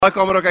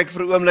Kamera kyk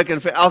vir 'n oomblik en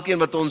vir elkeen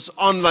wat ons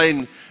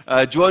aanlyn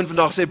join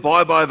vandag sê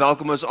baie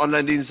welkom ons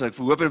aanlyn diens. Ek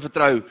hoop en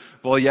vertrou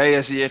waar jy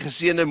is, jy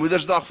geseënde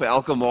Moedersdag vir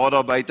elke ma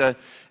daar buite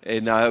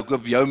en ek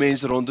hoop jou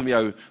mense rondom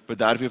jou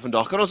bederf jou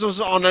vandag. Kan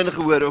ons aanlyn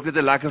gehoor ook net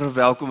 'n lekker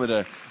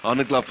verwelkomende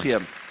handeklap gee.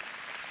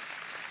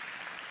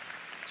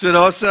 So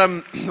daar's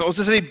ons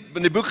is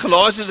in die boek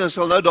Galasie en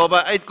sal nou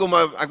daarby uitkom,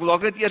 maar ek wil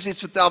dalk net eers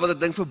iets vertel wat ek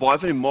dink vir baie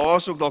van die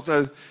ma's ook dalk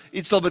nou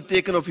iets sal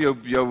beteken of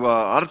jou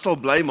hart sal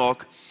bly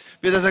maak.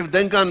 Weet as ek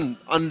dink aan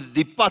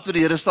die pad wat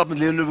die Here stap met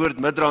Lewende Woord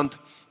Midrand,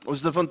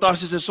 ons het 'n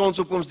fantastiese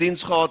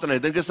sonsopkomsdiens gehad en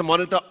ek dink is maar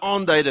net 'n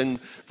aanduiding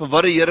van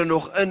wat die Here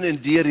nog in en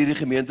deur hierdie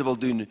gemeente wil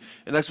doen.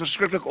 En ek's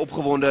verskriklik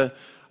opgewonde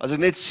as ek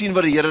net sien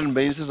wat die Here in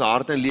mense se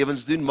harte en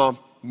lewens doen, maar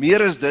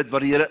meer is dit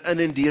wat die Here in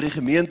en deur die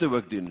gemeente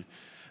ook doen.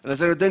 En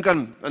as ek dink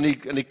aan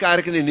die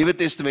kerk in die Nuwe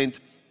Testament,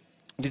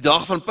 die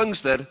dag van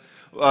Pinkster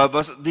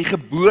was die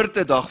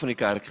geboortedag van die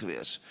kerk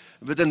gewees.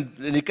 Weet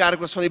in die kerk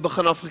was van die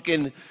begin af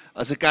geken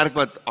as 'n kerk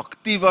wat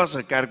aktief was,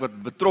 'n kerk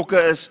wat betrokke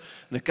is,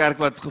 en 'n kerk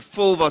wat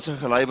gevul was en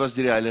gelei was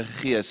deur die Heilige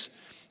Gees.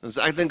 En as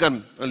ek dink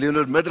aan Lewende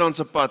Woord Midrand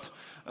se pad,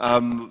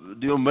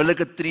 die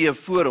onmiddellike tree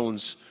voor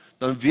ons,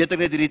 dan weet ek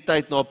net hierdie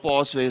tyd na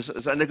Paasfees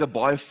is eintlik 'n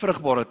baie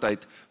vrugbare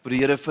tyd vir die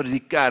Here vir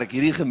die kerk,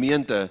 hierdie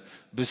gemeente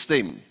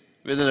bestem.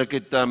 Weet en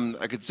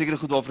ek het seker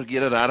goed waarvoor ek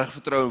Here regtig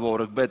vertrou en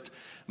waar ek bid,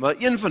 maar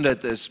een van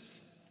dit is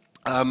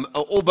 'n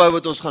opbou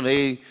wat ons gaan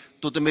hê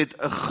tot en met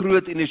 'n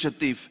groot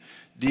inisiatief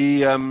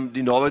die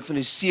naweek van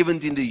die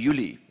 17de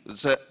Julie. Dit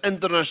is 'n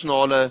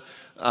internasionale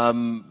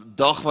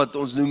dag wat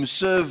ons noem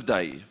Serve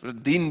Day.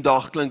 Die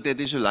dag klink net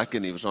nie so lekker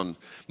nie, verstaan.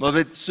 Maar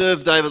met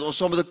Serve Day wat ons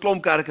saam met 'n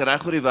klomp kerke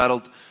reg oor die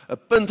wêreld 'n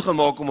punt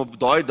gemaak om op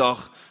daai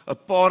dag 'n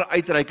paar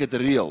uitreike te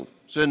reël.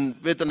 So en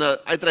 'n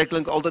uitreik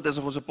klink altyd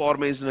asof ons 'n paar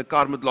mense in 'n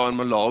kar moet laai in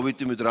Malawi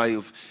toe moet ry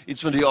of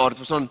iets van die aard,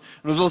 verstaan.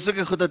 En ons wil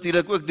sulke goed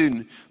natuurlik ook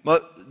doen, maar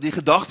die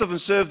gedagte van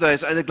Serve Day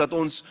is eintlik dat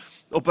ons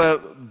op 'n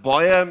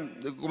baie,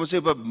 kom ons sê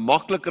op 'n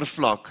makliker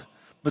vlak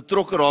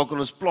betrokke raak in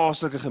ons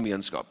plaaslike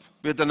gemeenskap.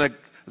 Weet en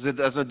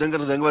as nou dink aan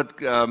die ding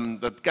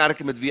wat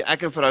kerke met wie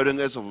ek in verhouding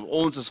is of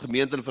ons as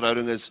gemeente in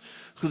verhouding is,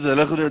 goed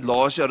hulle goed het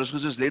laas jaar, dis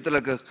goed soos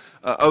letterlik 'n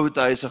ou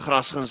huis, 'n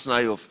gras gaan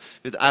sny of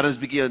weet ergens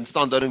bietjie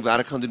instandhouding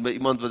werk gaan doen by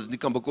iemand wat dit nie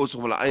kan bekostig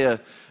om hulle eie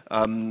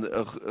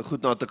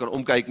goed na te kan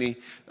omkyk nie.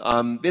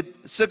 Weet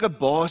sulke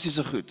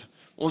basiese goed.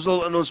 Ons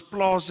wil in ons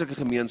plaaslike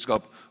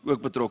gemeenskap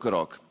ook betrokke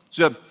raak.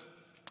 So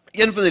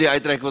een van die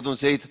uitreike wat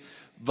ons het,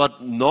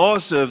 wat na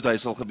Serve Day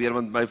sal gebeur,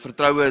 want my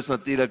vertroue is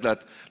natuurlik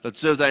dat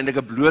Serve Day eintlik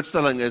 'n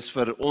blootstelling is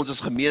vir ons as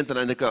gemeente en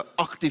eintlik 'n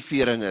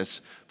aktivering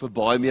is vir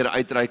baie meer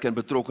uitreike en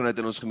betrokkenheid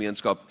in ons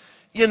gemeenskap.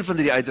 Een van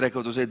die uitreike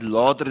wat ons het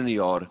later in die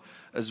jaar,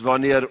 is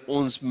wanneer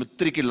ons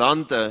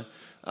matrikulante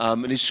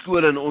in die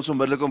skole in ons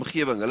onmiddellike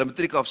omgewing, hulle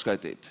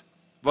matriekafskeid het.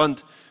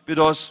 Want weet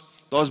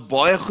daar's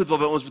baie goed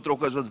waarby ons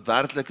betrokke is wat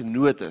werklik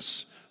nood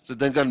is. So ek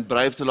dink aan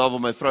Brave to Love waar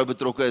my vrou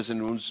betrokke is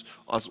en ons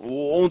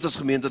as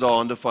gemeente daar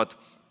hande vat.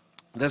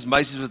 Dis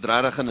meisies wat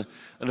regtig in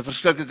 'n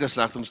verskriklike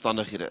slegte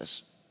omstandighede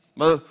is.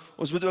 Maar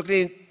ons moet ook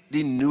nie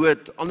die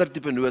ander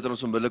tipe nood in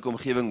ons onmiddellike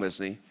omgewing mis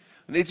nie.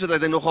 En iets wat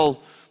ek dink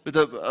nogal met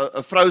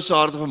 'n vrou se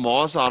hart of 'n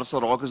ma se hart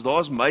sal raak is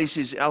daar's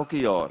meisies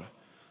elke jaar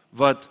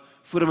wat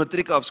voor 'n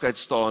matriekafskeid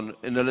staan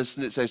en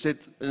sy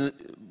sit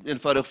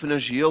eenvoudig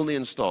finansiëel nie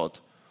in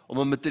staat om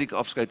 'n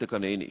matriekafskeid te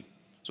kan hê nie.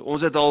 So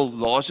ons het al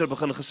laas jaar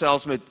begin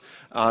gesels met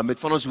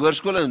van ons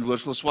hoërskole en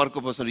hoërskool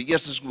Swartkop was nou die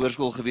eerste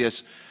hoërskool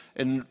gewees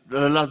en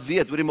hulle laat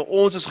weet, hoorie maar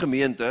ons as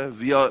gemeente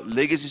via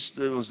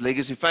ons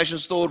Legacy Fashion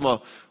Store, maar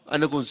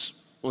eintlik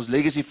ons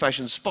Legacy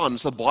Fashion Span,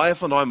 sal baie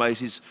van daai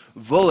meisies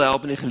wil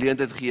help en die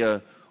geleentheid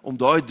gee om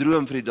daai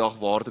droom vir die dag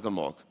waar te kan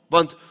maak.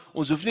 Want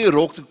ons hoef nie 'n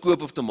rok te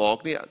koop of te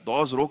maak nie,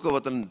 daar's rokke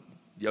wat in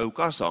jou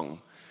kas hang.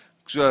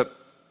 So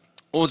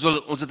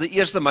ons het 'n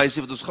eerste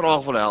meisie wat ons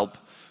graag wil help.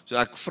 So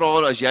ek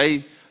vra as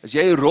jy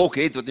 'n rok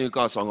het wat in jou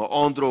kas hang, 'n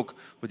aandrok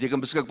wat jy kan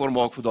beskikbaar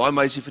maak vir daai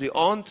meisie vir die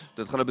aand,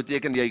 dit gaan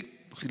beteken jy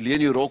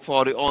leen jou rok vir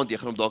haar die aand, jy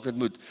gaan hom dalk net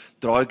moet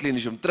draai clean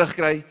as jy hom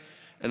terugkry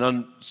en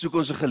dan soek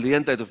ons 'n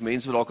geleentheid of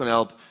mense wat daar kan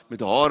help met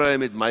hare,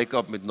 met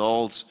make-up, met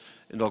nails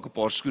en dalk 'n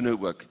paar skoene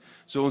ook.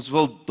 So ons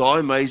wil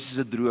daai meisie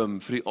se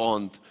droom vir die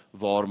aand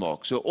waar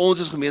maak. So ons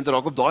as gemeente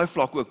raak op daai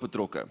vlak ook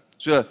betrokke.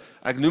 So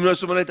ek noem nou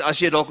sommer net as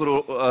jy dalk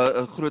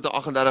 'n groot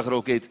 38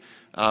 rok het,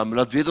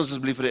 laat weet ons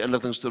asseblief vir die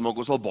inligtingstoel, maar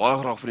ons sal baie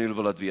graag van julle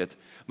wil laat weet.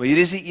 Maar hier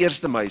is die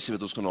eerste meisie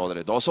wat ons genader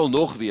het. Daar sal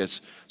nog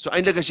wees. So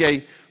eintlik as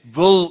jy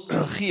wil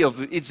gee of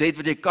iets het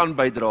wat jy kan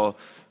bydra,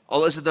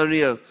 al is dit nou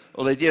nie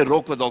al het jy 'n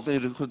rok wat dalk nie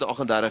groot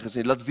 38 is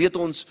nie, laat weet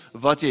ons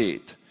wat jy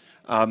het.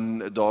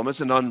 Dames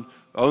en dan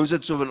hou ons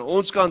dit so van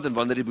ons kant en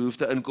wanneer die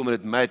behoefte inkom en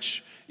dit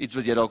match iets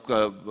wat jy dalk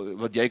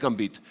wat jy kan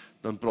bied,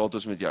 dan praat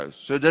ons met jou.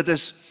 So dit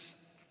is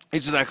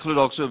iets wat ek glo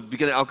dalk so 'n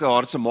bietjie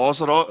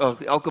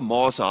elke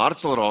ma se hart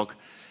sal raak.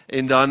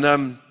 En dan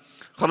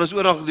gaan ons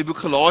oor na die boek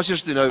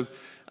Galasiërs toe nou.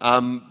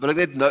 Wil ek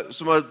net nou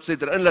sommer sê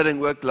ter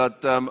inleiding ook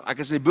dat ek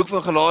is in die boek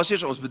van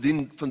Galasiërs, ons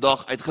bedien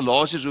vandag uit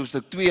Galasiërs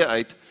hoofstuk 2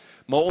 uit,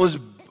 maar ons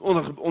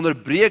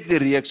onderbreek die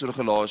reeks oor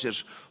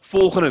Galasiërs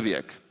volgende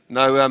week.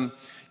 Nou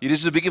hier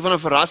is 'n bietjie van 'n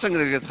verrassing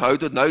dat ek dit gehou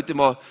tot nou toe,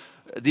 maar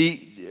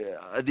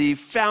die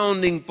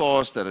founding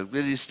pastor, ek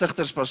weet die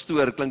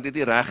stigterspastoor, klink dit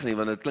nie reg nie,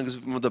 want dit klink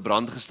asof iemand 'n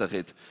brand gestig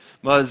het.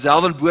 Maar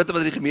Selwyn Botha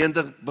wat die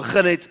gemeente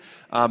begin het,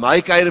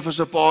 hy kuier vir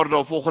so 'n paar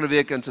dae volgende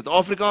week in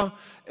Suid-Afrika,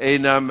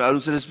 en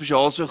ons het dit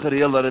spesiaal so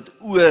gereël dat dit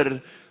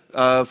oor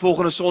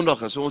volgende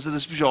Sondag is. So ons het 'n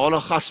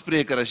spesiale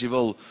gasspreker as jy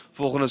wil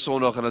volgende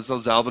Sondag, en dit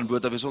sal Selwyn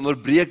Botha wees.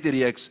 Onderbreek die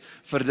reeks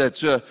vir dit.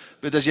 So,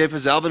 weet as jy vir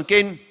Selwyn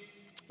ken,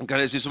 dan kan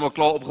jy sommer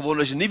klaar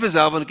opgewonde. As jy nie vir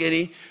Selwyn ken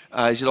nie,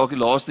 as jy dalk die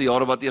laaste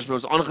jare wat eers by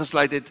ons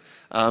aangesluit het,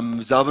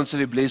 Selwyn sal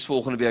jy bless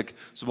volgende week,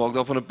 so maak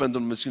daarvan 'n punt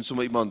om miskien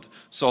sommer iemand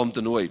saam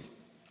te nooi.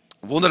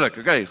 Wonderlik,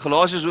 okay,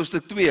 Galasiërs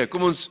hoofstuk 2,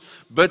 kom ons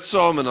bid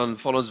saam en dan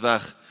val ons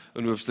weg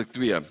in hoofstuk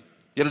 2.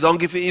 Here,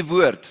 dankie vir u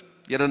woord.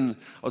 Here,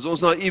 as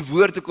ons na u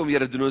woord toe kom,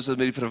 Here, doen ons dit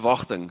met die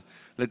verwagting,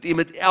 dat u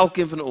met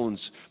elkeen van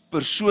ons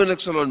persoonlik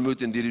sal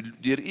ontmoet en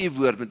deur u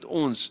woord met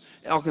ons,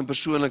 elkeen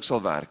persoonlik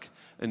sal werk.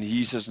 In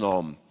Jesus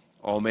naam,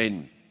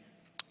 amen.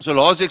 So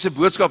laasweek se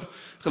boodskap,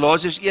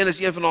 Galasiërs 1 is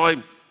een van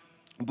daai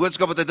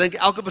boodskap wat ek dink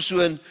elke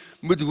persoon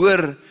moet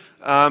hoor,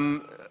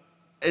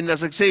 en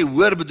as ek sê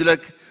hoor, bedoel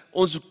ek,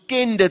 ons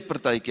ken dit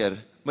partykeer,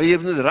 maar jy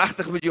moet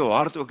regtig met jou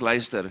hart ook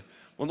luister,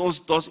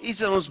 want daar's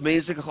iets in ons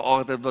menslike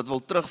geaardheid wat wil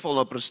terugval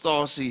na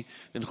prestasie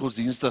en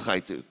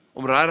godsdienstigheid toe,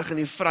 om regtig in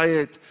die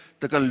vryheid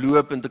te kan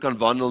loop en te kan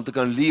wandel en te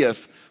kan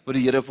leef wat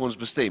die Here vir ons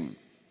bestem.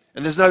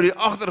 En dis nou die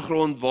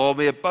agtergrond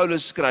waarmee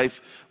Paulus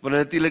skryf,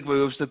 wanneer natuurlik by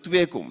hoofstuk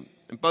 2 kom.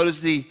 En Paulus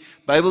het die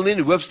Bybel nie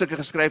in hoofstukke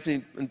geskryf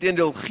nie,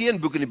 inteendeel geen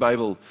boek in die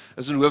Bybel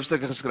is in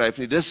hoofstukke geskryf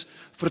nie. Dis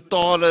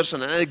vertalers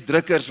en eintlik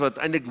drukkers wat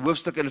eintlik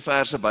hoofstukke en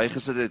verse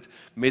bygesit het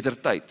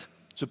mettertyd.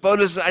 So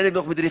Paulus is eintlik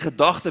nog met hierdie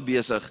gedagte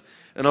besig,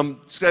 en dan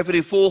skryf hy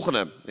die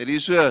volgende. Hier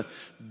is so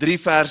 3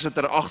 verse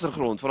ter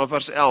agtergrond. Vanaf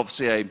vers 11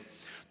 sê hy: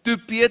 Toe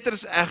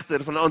Petrus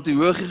egter van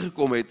Antiochië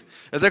gekom het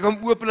ek hom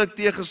openlik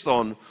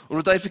teëgestaan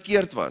omdat hy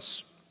verkeerd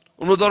was.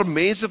 Omdat daar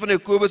mense van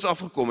Jakobus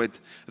afgekom het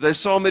hy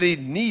saam met die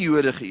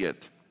nie-Jode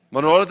geëet.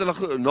 Maar nadat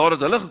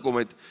hulle gekom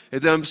het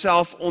hy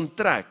homself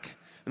onttrek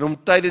en hom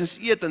tydens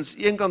etens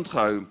eenkant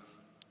gehou,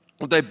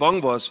 omdat hy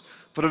bang was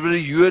vir wat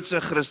die Joodse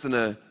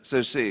Christene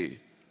sou sê.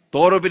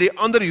 Daarop het die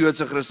ander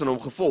Joodse Christene hom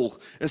gevolg,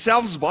 en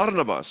selfs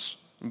Barnabas,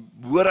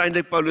 hoor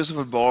eintlik Paulus se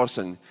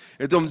verbasing,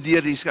 het hom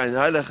deur die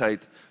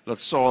skynheiligheid laat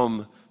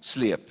saam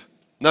sleep.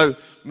 Nou,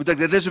 moet ek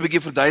dit net so 'n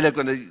bietjie verduidelik,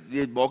 want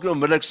dit maak nie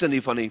onmiddellik sin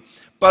hiervan nie.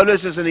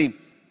 Paulus is in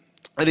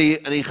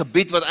die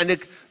gebied wat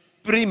eintlik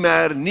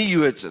primêr nie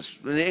Joods is,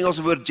 in die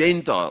Engelse woord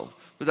Gentile.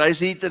 Want hy is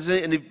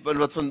hier in die,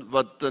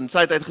 wat in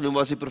sy tyd genoem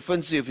was die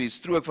provinsie of die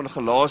strook van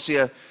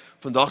Galasie,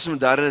 vandag se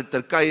moderne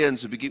Turkye en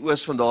so 'n bietjie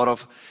oos van daar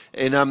af.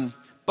 En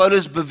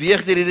Paulus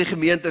beweeg deur hierdie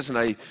gemeentes en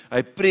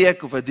hy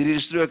preek, of hy deur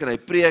hierdie strook en hy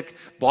preek.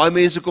 Baie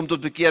mense kom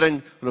tot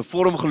bekering, hulle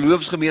vorm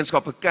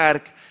geloofsgemeenskappe,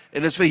 kerk,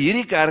 en dis vir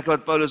hierdie kerk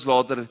wat Paulus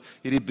later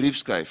hierdie brief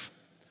skryf.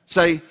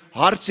 Sy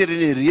hartseer en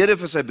die rede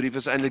vir sy brief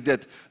is eintlik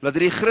dit, dat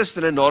hierdie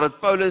Christene, nadat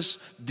Paulus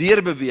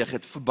deurbeweeg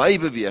het, verby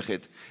beweeg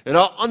het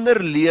daar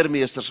ander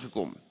leermeesters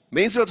gekom.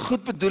 Mense wat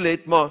goed bedoel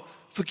het, maar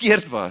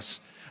verkeerd was.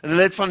 En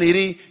hulle het van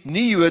hierdie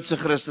nie-Joodse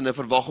Christene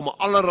verwag om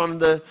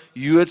allerhande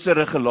Joodse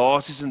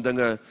regulasies en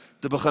dinge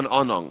te begin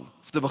aanhang,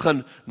 of te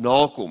begin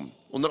nakom.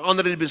 Onder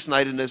andere die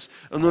besnydenis,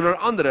 en onder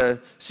andere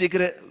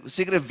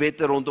sekere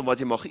wette rondom wat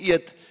jy mag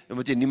eet, en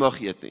wat jy nie mag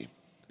eet nie.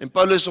 En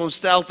Paulus'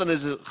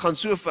 ontsteltenis gaan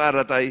so ver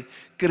dat hy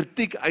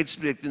kritiek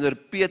uitspreek teenoor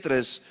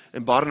Petrus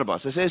en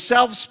Barnabas. Hy sê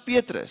selfs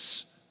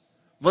Petrus,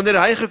 wanneer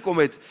hy gekom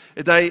het,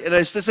 en hy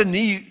is tussen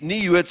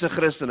nie-Joodse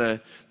Christene,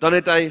 dan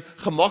het hy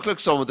gemaklik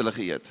saam met hulle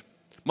geëet.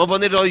 Maar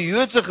wanneer daar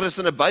Joodse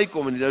Christene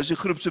bykom, en nou is die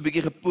groep so 'n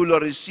bietjie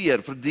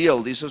gepolariseer,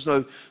 verdeel, dis ons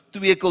nou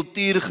 2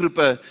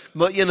 kultuurgroepe,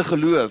 maar een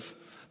geloof,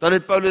 dan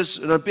het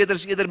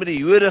Petrus eerder met die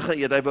Jode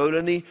geëet, hy wou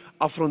hulle nie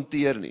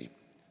afronteer nie.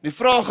 Die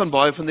vraag aan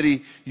baie van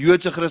die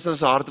Joodse Christene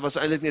se harte was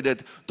eintlik nie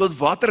dit, tot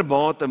watter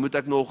mate moet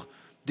ek nog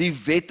die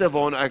wette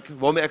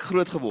waarmee ek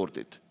groot geword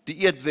het, die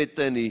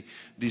eetwette en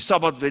die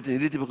Sabbatwette en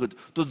hierdie tipe goed,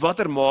 tot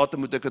watter mate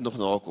moet ek dit nog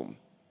nakom?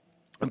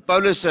 En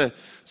Paulus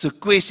se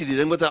kwessie, die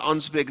ding wat hy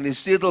aanspreek in die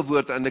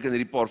sleutelwoord eintlik in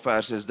hierdie paar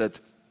verse is dit,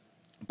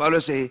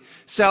 Paulus sê,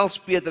 selfs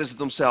Petrus het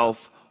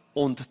homself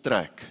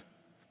onttrek.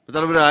 Met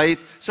ander woorde,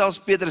 selfs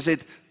Petrus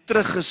het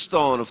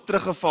teruggestaan of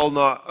teruggeval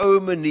na 'n ou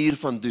manier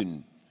van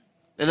doen.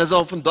 En as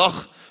al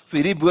vandag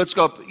vir hierdie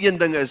boodskap een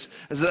ding is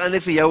dit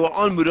eintlik vir jou 'n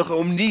aanmoediging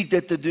om nie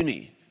dit te doen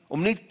nie,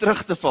 om nie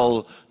terug te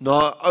val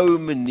na 'n ou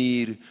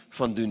manier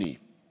van doen nie.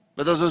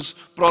 Want as ons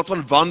praat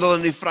van wandel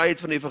in die vryheid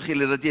van die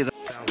evangelie, dat jy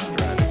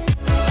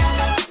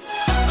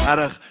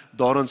erg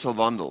daarin sal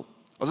wandel.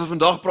 As ons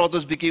vandag praat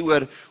ons bietjie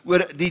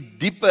oor die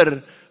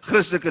dieper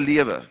Christelike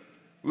lewe.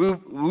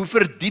 Hoe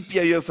verdiep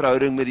jy jou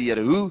verhouding met die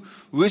Here?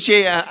 Hoe is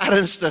jy 'n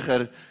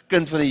ernstiger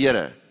kind van die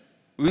Here?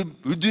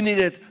 Hoe doen jy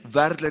dit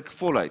werklik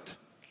voluit?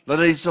 Dat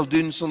jy dit sal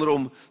doen sonder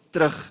om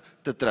terug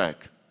te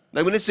trek.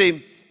 Nou ek moet net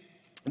sê,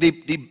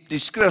 die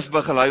skrif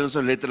begelei ons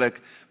nou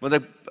letterlik,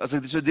 want as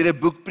ek so deur 'n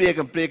boek preek,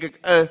 dan preek ek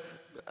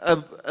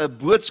 'n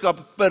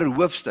boodskap per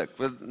hoofstuk.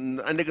 Want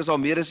eintlik is daar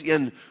meer as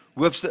een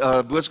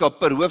boodskap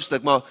per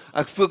hoofstuk, maar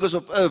ek fokus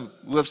op 'n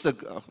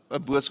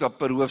boodskap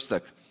per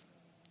hoofstuk.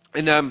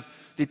 En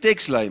die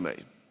teks lei my.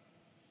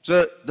 So,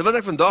 dit wat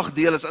ek vandag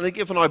deel is eintlik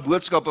een van daai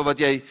boodskappe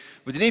wat jy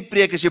nie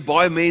preek as jy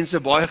baie mense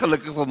baie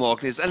gelukkig wil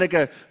maak nie. Dit is eintlik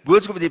 'n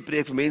boodskap wat jy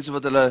preek vir mense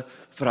wat hulle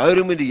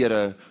verhouding met die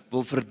Here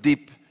wil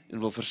verdiep en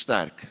wil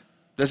versterk.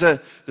 Dis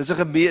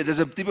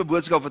 'n tipe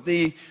boodskap wat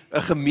nie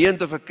 'n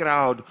gemeente of 'n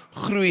crowd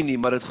groei nie,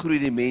 maar dit groei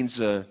die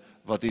mense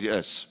wat hier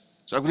is.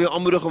 So ek wil jou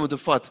aanmoedig om dit te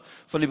vat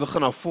van die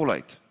begin af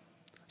voluit.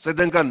 As ek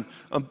dink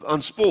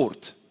aan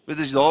sport, weet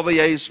as daar waar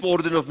jy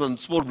sport doen of aan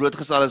sport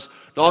blootgestel is,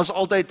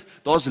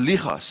 daar's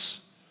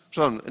ligas.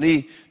 So, en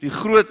die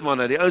groot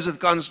manne, die ouens wat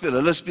kan speel,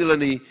 hulle speel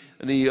in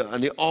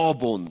die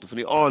A-bond of in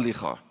die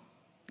A-liga.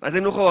 Ek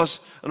dink nogal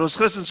in ons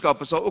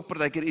Christendom is daar ook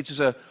partykeer iets soos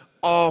 'n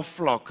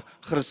A-vlak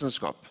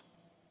Christendom.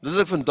 Dit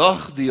wat ek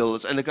vandag deel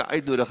is eintlik 'n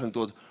uitnodiging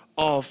tot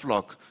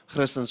A-vlak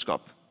Christendom.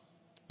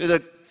 Weet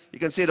ek, jy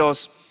kan sê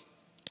daar's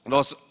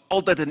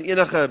altyd in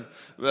enige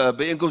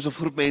byeenkoms of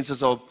groep mense is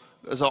daar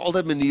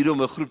altyd maniere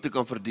om 'n groep te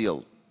kan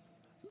verdeel.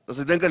 As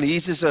ek dink aan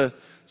Jesus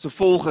se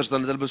volgers, dan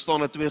het hulle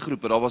bestaan uit twee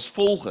groepe. Daar was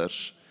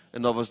volgers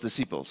en daar was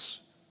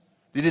disippels.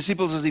 Die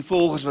disippels is die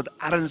volgers wat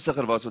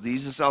ernstiger was, wat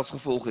Jesus selfs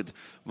gevolg het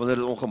wanneer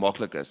dit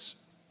ongemaklik is.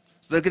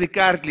 So dink in die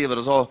kerklewe,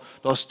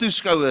 daar's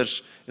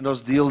toeskouers en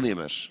daar's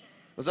deelnemers.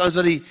 Daar's ouens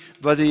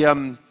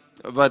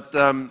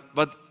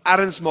wat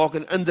erns maak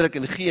en indruk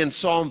en gee en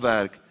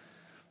saamwerk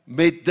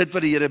met dit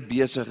wat die Here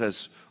besig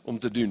is om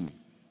te doen.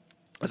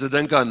 As ek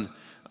dink aan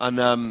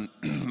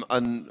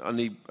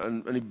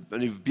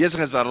die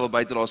besigheidswêreld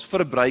buite, daar's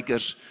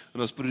verbruikers en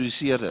daar's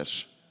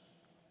produseerders.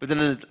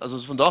 As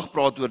ons vandag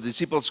praat oor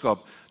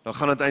disippelskap, dan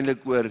gaan dit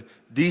eintlik oor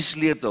die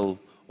sleutel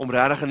om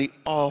regtig in die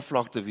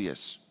A-vlak te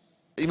wees.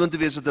 Iemand te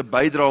wees wat 'n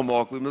bydrae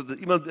maak,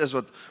 iemand is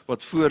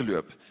wat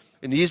voorloop.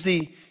 En hier is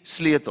die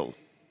sleutel.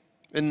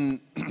 En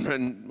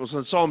ons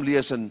gaan saam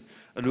lees in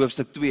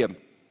hoofstuk 2,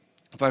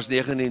 vers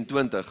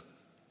 29.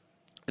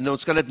 En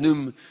ons kan dit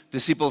noem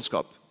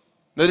disippelskap.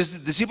 Nou,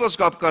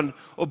 disippelskap kan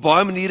op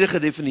baie maniere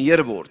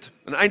gedefinieer word.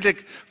 En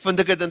eintlik vind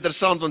ek dit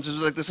interessant, want soos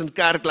wat ek tussen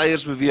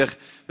kerkleiers beweeg,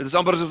 dit is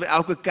amper asof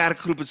elke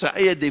kerkgroep het sy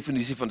eie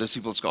definisie van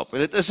disippelskap. En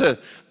dit is 'n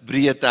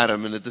breë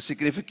term, en dit is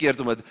seker nie verkeerd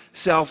om dit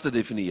self te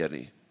definieer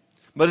nie.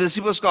 Maar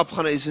disippelskap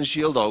gaan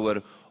essensieel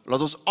daaroor,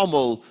 laat ons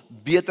almal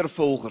beter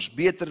volgers,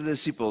 beter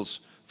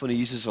disippels van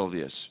Jesus sal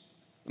wees.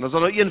 En as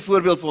daar nou een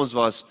voorbeeld vir ons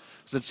was,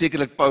 is dit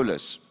sekerlik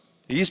Paulus.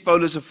 Hier is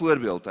Paulus 'n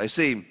voorbeeld. Hy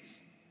sê,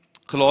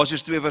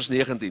 Galasiërs 2 vers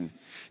 19,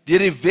 deur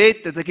die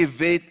wet het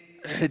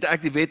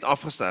ek die wet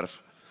afgesterf.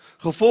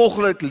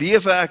 Gevolglik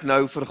lewe ek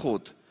nou vir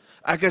God.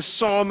 Ek is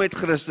saam met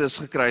Christus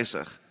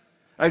gekruisig.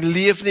 Ek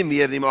leef nie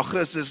meer nie, maar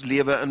Christus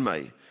lewe in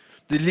my.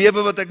 Die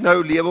lewe wat ek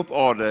nou leef op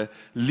aarde,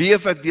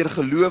 leef ek deur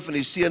geloof in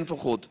die Seun van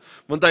God,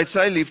 want hy het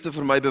sy liefde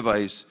vir my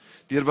bewys,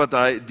 deur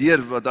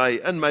wat hy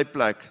in my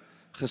plek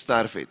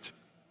gesterf het.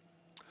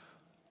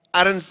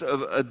 Erns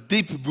 'n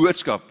diep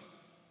boodskap,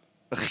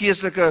 'n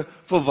geestelike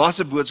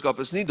volwasse boodskap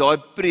is nie daai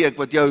preek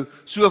wat jou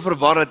so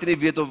verwar dat jy nie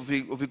weet of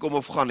jy kom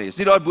of gaan nie. Is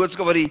nie daai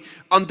boodskap wat die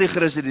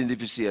anti-kris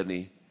identifiseer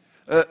nie.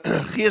 'n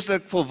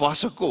Geestelik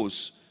volwasse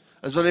kos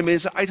is wanneer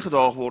mense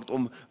uitgedaag word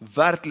om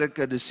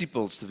werklike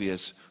disippels te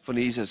wees van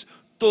Jesus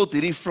tot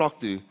hierdie vlak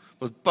toe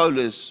wat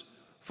Paulus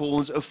vir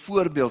ons 'n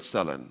voorbeeld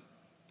stel in.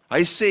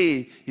 Hy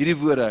sê hierdie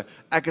woorde,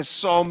 ek is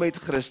saam met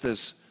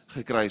Christus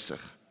gekruisig.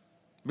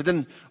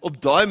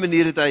 Op daai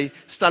manier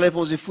stel hy vir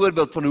ons die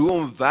voorbeeld van hoe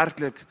om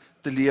werklik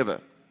te lewe.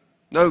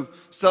 Nou,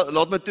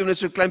 laat my toe net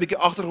so 'n klein bietjie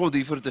agtergrond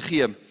hiervoor te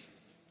gee,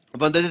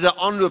 want dit het 'n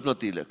aanloop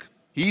natuurlik.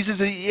 Jesus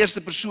is die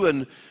eerste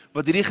persoon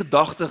wat hierdie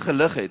gedagte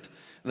gelig het,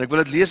 en ek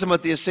wil dit lees in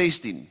Matteus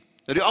 16.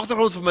 Nou die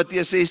agtergrond van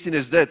Matteus 16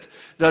 is dit,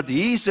 dat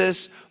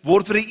Jesus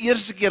word vir die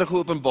eerste keer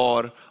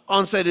geopenbaar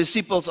aan sy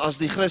disippels as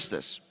die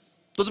Christus.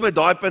 Tot en met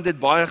daai punt het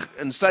baie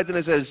insluitend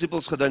in sy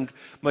disippels gedink,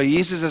 maar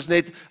Jesus is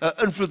net 'n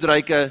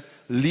invloedryke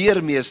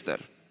leermeester,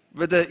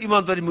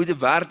 iemand wat die moeite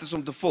werd is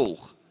om te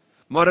volg.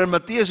 Maar in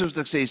Matteus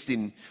hoofstuk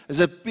 16 is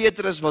dit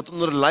Petrus wat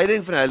onder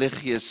leiding van die Heilige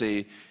Gees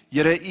sê,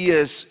 Here, U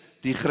is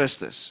die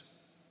Christus.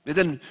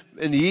 En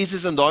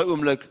Jesus in daai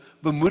oomblik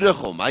bemoedig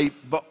hom, hy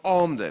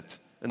beamoed dit.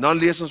 En dan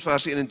lees ons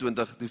vers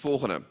 21, die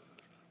volgende.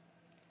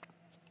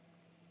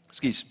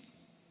 Ekskuus.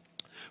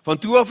 Van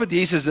toe af het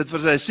Jesus dit vir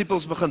sy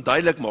disippels begin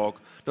duidelik maak,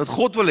 dat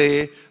God wil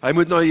hê, hy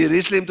moet na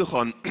Jerusalem toe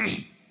gaan.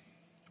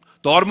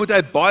 Daar moet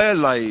hy baie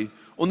ly,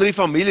 onder die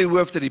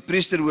familiehoofde, die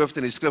priesterhoofde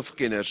en die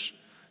skrifkenners,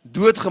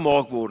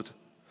 doodgemaak word,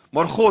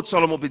 maar God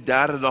sal hom op die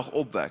 3de dag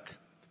opwek.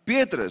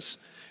 Petrus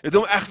het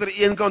hom egter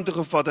eenkant toe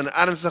gevat en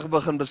ernstig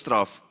begin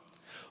bestraf.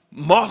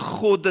 Mag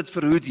God dit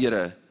verhoed,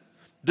 Here,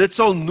 dit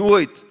sal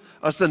nooit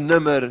as te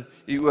nimmer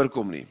U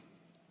oorkom nie.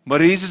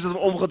 Maar Jesus het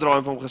hom omgedraai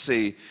en vir hom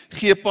gesê,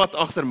 gee pad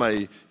agter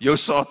my, jou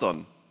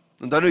Satan.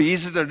 En dan nou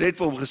Jesus net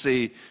vir hom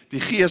gesê, die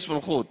Gees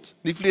van God,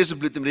 nie vlees en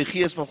bloed, maar die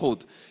Gees van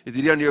God, het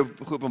hierdie aan jou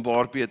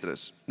geopenbaar,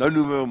 Petrus. Nou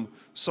noem hy hom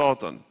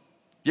Satan.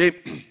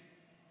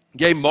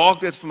 Jy maak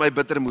dit vir my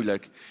bitter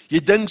moeilik. Jy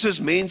dink soos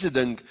mense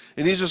dink,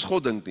 en nie soos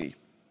God dink nie.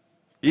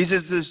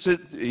 Jesus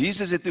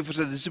het toe vir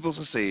sy disippels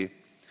gesê,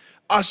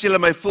 as julle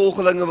my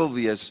volgelinge wil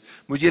wees,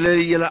 moet julle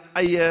julle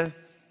eie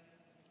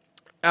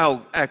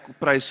ek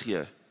prys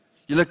gee.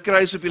 julle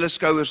kruis op julle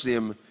skouers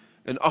neem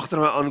en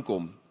agter my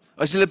aankom.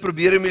 As julle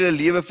probeer om julle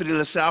lewe vir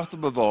julleself te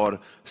bewaar,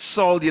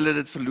 sal julle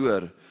dit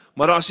verloor.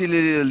 Maar as julle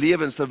julle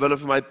lewens ter wille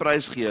van my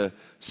prys gee,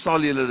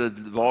 sal julle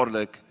dit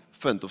waarlik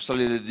vind, of sal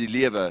julle die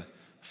lewe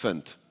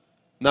vind.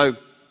 Nou,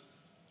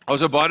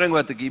 as 'n baie ding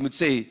wat ek hier moet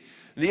sê,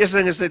 die eerste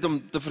ding is net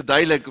om te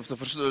verduidelik, of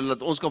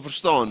dat ons kan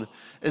verstaan,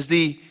 is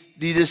die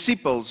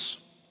disippels,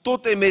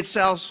 tot en met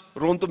selfs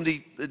rondom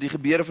die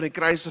gebeure van die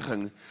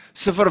kruisiging,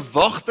 se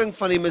verwagting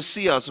van die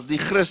Messias, of die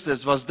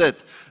Christus, was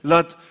dit,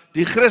 dat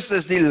die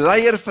Christus die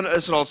leier van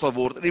Israel sal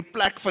word, in die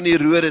plek van die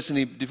Herodes,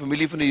 en die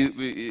familie van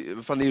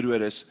die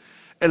Herodes,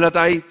 en dat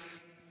hy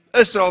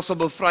Israel sal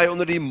bevry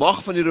onder die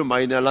mag van die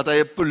Romeine, en dat hy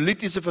 'n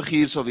politiese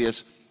figuur sal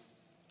wees,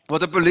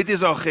 wat 'n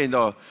politiese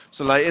agenda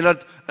sal hê, en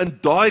dat in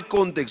daai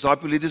konteks, daai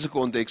politiese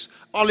konteks,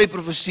 al die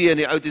profeseë in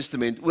die Ou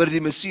Testament oor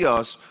die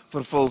Messias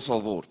vervul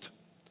sal word.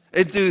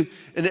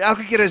 En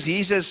elke keer as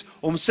Jesus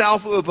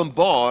homself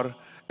openbaar,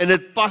 en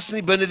dit pas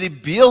nie binne die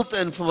beeld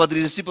in van wat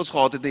die disippels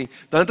gehad het nie,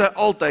 dan het hy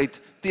altyd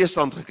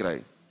teestand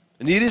gekry.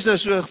 En hier is nou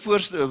so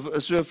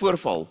 'n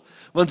voorval,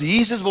 want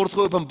Jesus word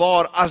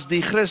geopenbaar as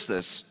die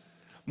Christus,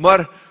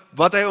 maar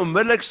wat hy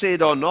onmiddellik sê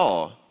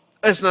daarna,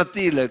 is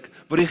natuurlik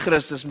wat die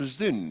Christus moes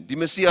doen. Die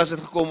Messias het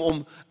gekom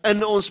om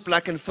in ons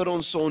plek en vir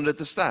ons sonde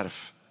te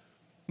sterf.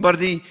 Maar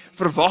die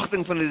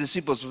verwagting van die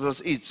disippels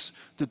was iets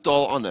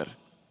totaal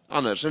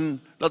anders.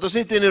 En laat ons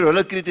nie teenoor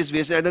hulle krities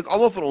wees nie. Ek dink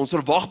almal van ons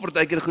verwag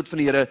partykeer goed van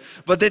die Here,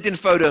 wat net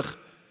eenvoudig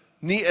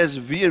nie is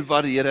wie en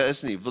wat die Here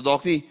is nie, wat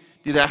dalk nie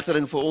die regte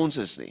ding vir ons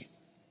is nie.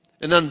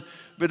 En dan,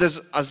 weet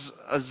as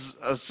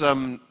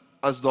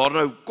daar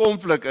nou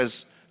konflik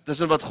is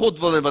tussen wat God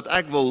wil en wat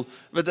ek wil,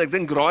 weet ek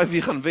dink raai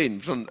wie gaan wen.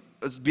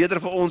 Dit is beter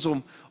vir ons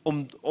om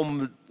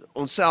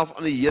onsself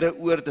aan die Here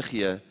oor te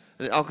gee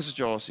in elke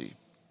situasie.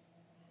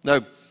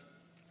 Nou,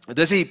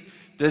 dis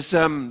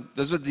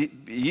wat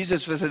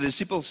Jesus vir sy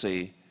disippels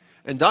sê,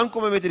 en dan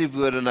kom hy met hierdie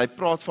woorde en hy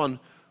praat van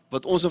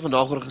wat ons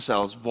vandag oor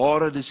gesels,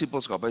 ware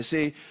disippelskap. Hy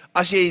sê,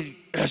 as jy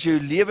jou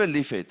lewe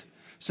lief het,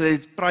 sal jy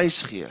dit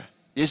prys gee,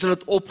 jy sal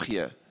dit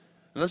opgee,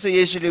 en dan sê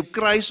jy sal jou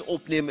kruis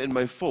opneem en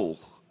my volg.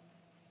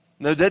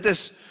 Nou dit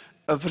is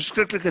 'n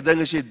verskriklike ding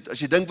as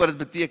jy dink wat dit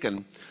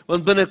beteken,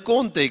 want binne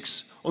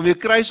konteks, om jou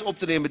kruis op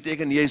te neem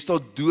beteken, jy is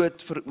tot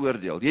dood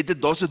veroordeel,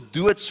 daar's 'n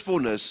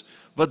doodsvonnis,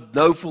 wat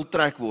nou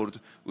voltrek word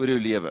oor jou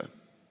lewe.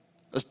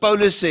 As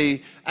Paulus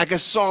sê, ek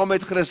is saam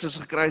met Christus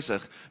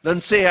gekruisig, dan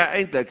sê hy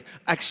eintlik,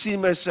 ek sien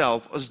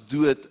myself as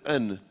dood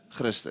in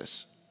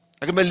Christus.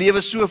 Ek het my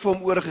lewe so vir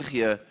hom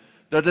oorgegee,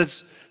 dat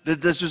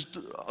dit is soos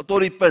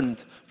tot die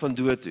punt van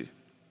dood toe.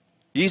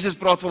 Jesus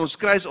praat van ons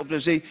kruis opneem,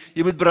 sê,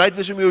 jy moet bereid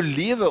wees om jou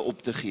lewe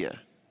op te gee.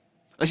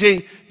 As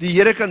jy die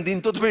Here kan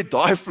dien tot op met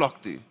daai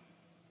vlak toe,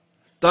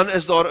 dan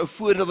is daar 'n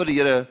voordeel wat die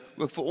Here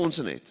ook vir ons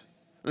in het.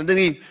 En dan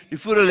dink die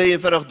voordeel lê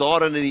eenvoudig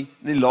daarin in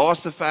die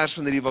laaste vers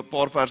van hierdie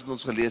paar verse wat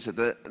ons gelees het.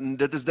 En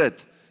dit is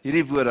dit,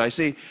 hierdie woorde. Hy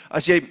sê,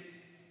 as jy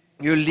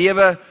jou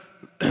lewe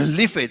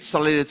lief het,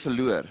 sal jy dit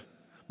verloor.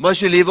 Maar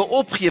as jy lewe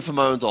opgee vir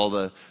my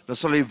onthaalwe, dan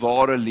sal jy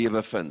ware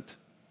lewe vind.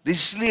 Die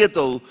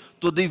sleutel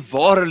tot die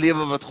ware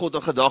lewe wat God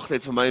in gedagte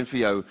het vir my en vir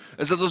jou,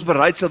 is dat ons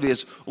bereid sal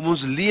wees om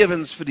ons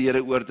lewens vir die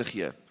Here oor te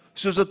gee.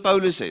 Soos wat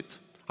Paulus het.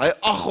 Hy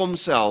ag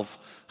homself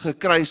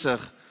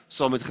gekruisig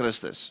saam met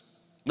Christus.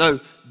 Nou,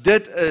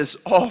 dit is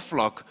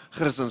A-vlak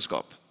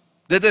Christendom.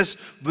 Dit is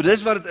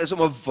wat dit is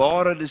om 'n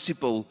ware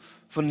disipel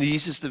van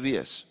Jesus te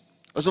wees.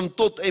 Is om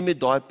tot en met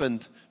daai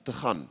punt te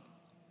gaan.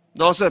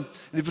 En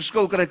die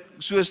verskil kan ek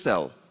so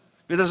stel.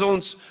 Weet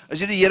as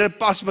jy die Here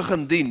pas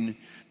begin dien,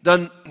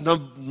 dan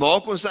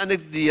maak ons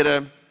eintlik die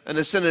Here in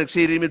 'n sin, en ek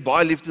sê hier met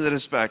baie liefde en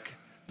respek,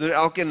 deur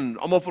elkeen,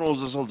 almal van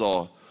ons is al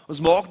daar. Ons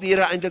maak die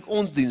Here eintlik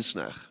ons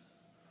dienskneg.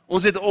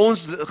 Ons het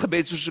ons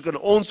gebedsversoek en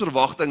ons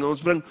verwagtinge,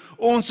 ons bring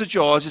ons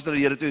situasies na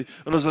die Here toe,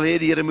 en ons wil hê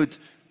die Here moet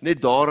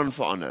net daarin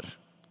verander,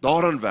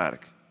 daarin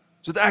werk,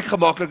 sodat ek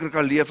gemakliker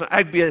kan leef, en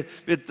ek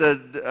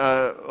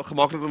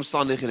gemakliker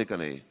omstandighede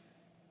kan hê.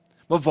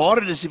 Maar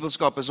ware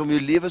disipelskap is om jou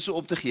lewe so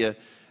op te gee,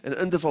 en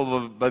in te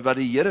val by wat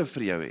die Here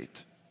vir jou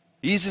het.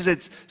 Jesus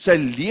het sy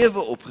lewe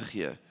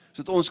opgegee,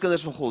 sodat ons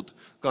kinders van God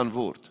kan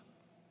word.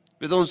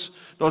 Weet ons,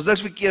 daar's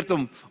niks verkeerd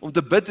om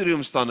te bid oor die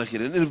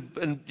omstandighede,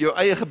 en jou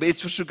eie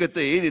gebedsversoeke te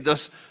hê nie,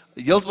 dis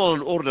heeltemal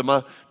in orde,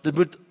 maar dit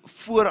moet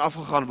vooraf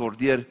gegaan word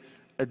deur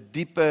 'n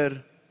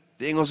dieper,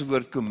 die Engelse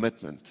woord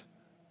commitment,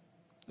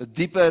 'n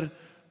dieper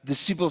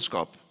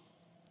disipelskap,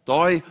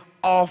 daai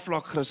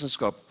A-vlak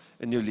Christendom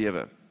in jou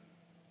lewe.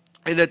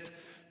 En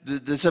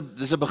dis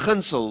 'n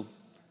beginsel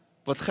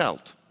wat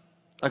geld.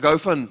 Ek hou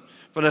van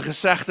 'n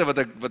gesegde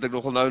wat ek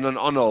nogal nou en dan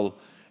aanhaal.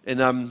 En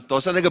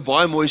daar's eintlik 'n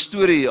baie mooi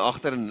storie hier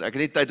agter, en ek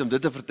het nie tyd om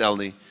dit te vertel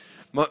nie.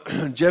 Maar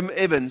Jim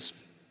Evans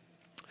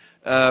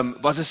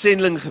was 'n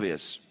sendeling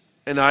gewees.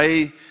 En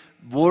hy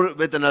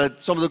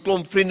het saam met 'n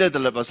klomp vriende,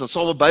 hulle was al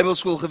saam op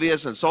Bybelskool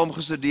gewees en saam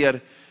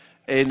gestudeer.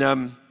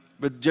 En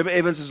Jim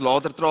Evans is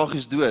later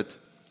tragies dood.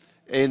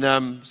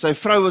 En sy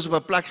vrou was op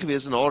 'n plek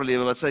gewees in haar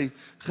lewe wat sy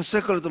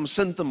gesukkel het om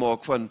sin te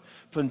maak van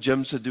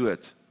Jim se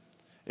dood.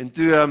 En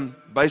toe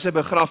by sy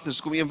begrafnis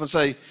kom een van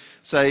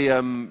sy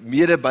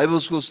mede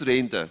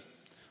Bybelskoolstudente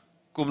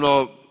kom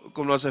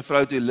na sy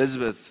vrou toe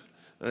Elizabeth,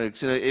 ek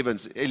sê nou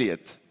Evans,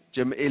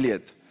 Jim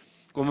Elliot.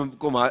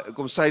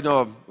 Kom sy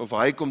na, of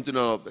hy kom toe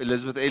na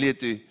Elizabeth Elliot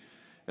toe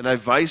en hy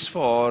wys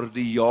vir haar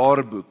die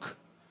jaarboek,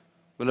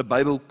 hulle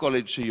Bible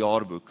College se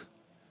jaarboek.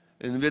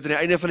 En weet aan die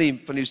einde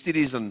van die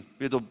studies dan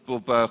weet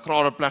op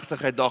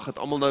graadeplegtigheid dag het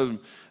almal nou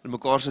in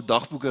mekaar se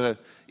dagboeke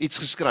iets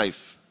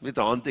geskryf, met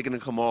 'n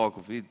handtekening gemaak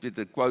of weet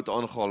 'n quote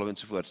aangehaal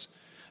ensovoorts.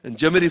 En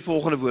Jim het die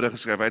volgende woorde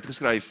geskryf. Hy het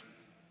geskryf: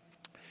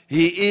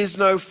 He is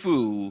no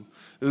fool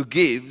who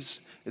gives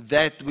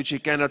that which he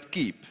cannot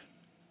keep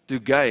to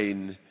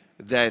gain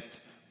that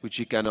which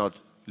he cannot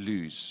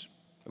lose.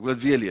 Ek wil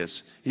dit weer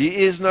lees. He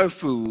is no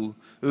fool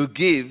who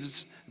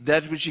gives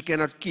that which he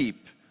cannot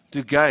keep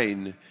to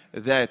gain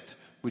that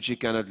which he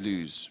cannot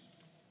lose.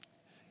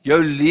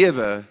 Jou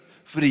lewe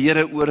vir die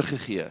Here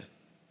oorgegee.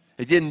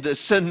 Het jy in die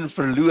sin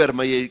verloor,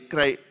 maar jy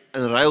kry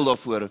in ruil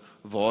daarvoor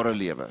ware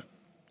lewe.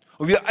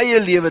 Om jou eie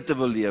lewe te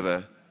wil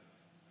lewe,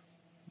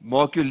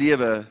 maak jou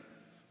lewe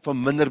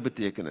van minder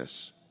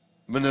betekenis,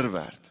 minder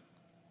werd.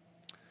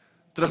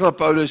 Terug na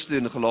Paulus toe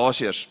in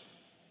Galasiërs.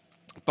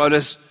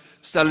 Paulus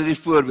stel hierdie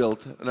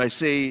voorbeeld en hy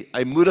sê,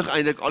 hy moedig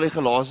eintlik al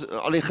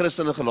die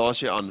Christene in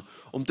Galasie aan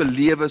om te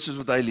lewe soos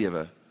wat hy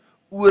lewe,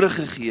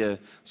 oorgegee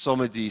saam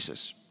met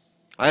Jesus.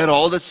 Hy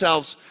herhaal dit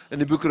selfs in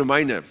die boek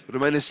Romeine.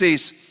 Romeine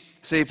 6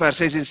 sê vers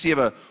 6 en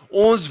 7,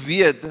 ons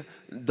weet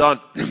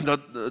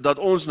dat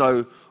ons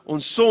nou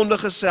ons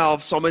sondige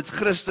self saam met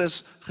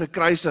Christus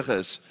gekruisig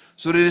is,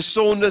 sodat die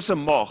sonde se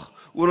mag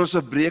oor ons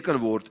verbreek kan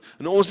word,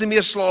 en ons nie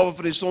meer slawe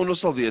van die sonde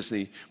sal wees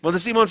nie, want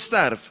as iemand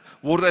sterf,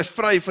 word hy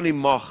vry van die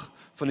mag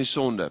van die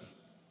sonde.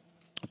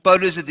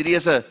 Paulus het hierdie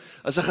as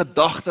 'n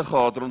gedagte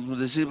gehad rondom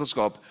die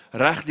disipelskap,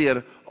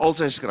 regdeur al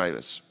sy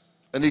skrywes.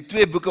 In die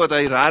twee boeke wat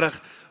hy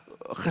regtig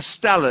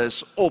gestel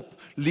is op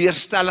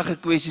leerstellige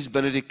kwessies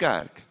binne die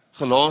kerk,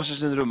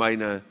 Galasiërs en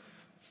Romeine,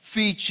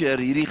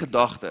 feature hierdie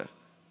gedagte.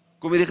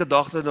 Kom hierdie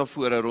gedagte na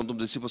vore rondom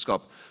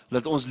disipelskap,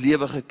 dat ons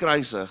lewe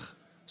gekruisig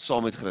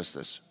saam met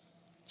Christus.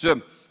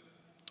 So,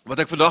 wat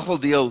ek vandag wil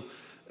deel,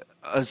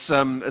 is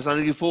dan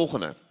die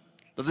volgende.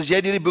 Dat as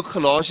jy hierdie boek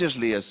Galasiërs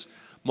lees,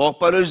 maak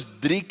Paulus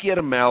 3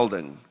 keer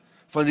melding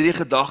van hierdie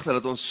gedagte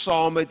dat ons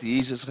saam met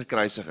Jesus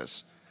gekruisig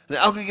is. En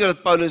elke keer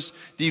dat Paulus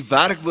die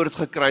werkwoord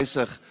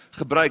gekruisig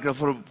gebruik,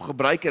 dan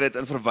gebruik hy dit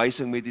in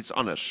verwysing met iets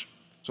anders.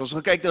 So ons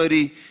gaan kyk nou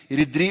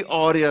hierdie 3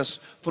 areas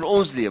van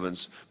ons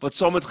lewens, wat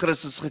saam met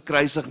Christus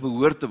gekruisig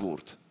behoort te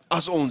word,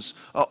 as ons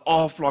 'n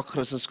A-vlak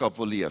Christendom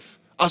wil leef.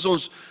 As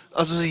ons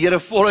die Here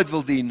voluit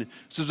wil dien,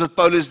 soos wat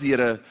Paulus die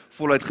Here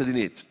voluit gedien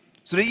het.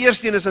 So die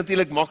eerste een is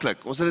natuurlik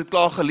maklik. Ons het dit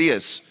klaar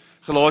gelees.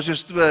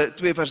 Galasiërs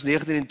 2 vers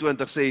 19 en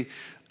 20 sê,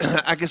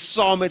 ek is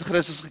saam met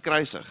Christus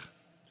gekruisig.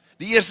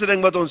 Die eerste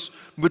ding wat ons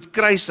moet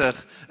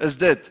kruisig, is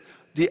dit,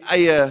 die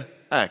eie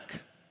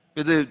ek.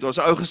 Weet jy, daar's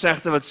 'n ou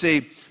gesegde wat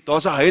sê,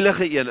 daar's 'n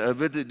heilige een,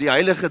 weet die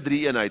heilige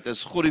drie eenheid,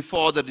 is God die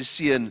Vader, die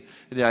Seun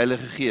en die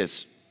Heilige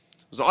Gees.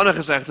 Daar's 'n ander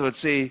gesegde wat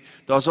sê,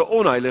 daar's 'n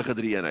onheilige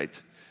drie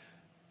eenheid.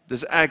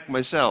 Dis ek,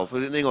 myself,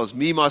 in Engels,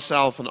 me,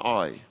 myself and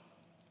I.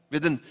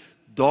 Weet jy,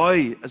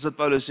 daai is wat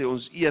Paulus sê,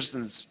 ons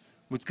eerstens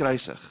moet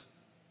kruisig.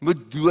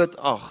 Moet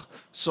doodag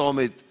saam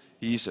met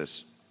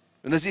Jesus.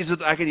 En dis iets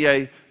wat ek en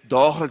jy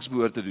daagliks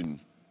behoort te doen.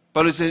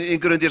 Paulus sê in 1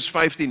 Korintiërs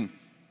 15,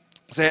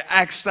 sê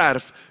ek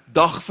sterf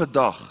dag vir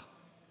dag.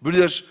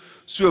 Broeders,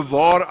 so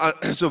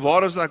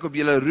waar as ek op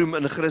julle roem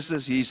in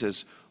Christus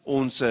Jesus,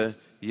 ons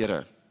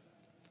Here.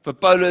 Vir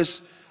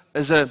Paulus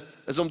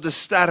is om te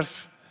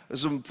sterf,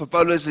 vir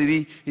Paulus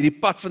hierdie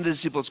pad van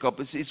disipelskap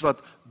is iets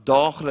wat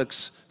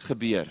daagliks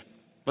gebeur.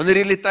 Want die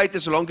realiteit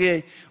is, solank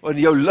jy in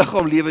jou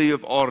liggaam lewe hier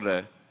op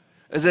aarde,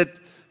 is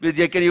dit, weet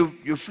jy kan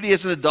jou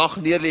vlees in 'n dag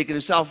neerlê en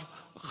jouself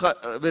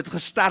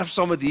gesterf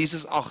saam met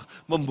Jesus,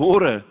 maar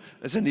môre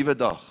is 'n nuwe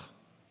dag.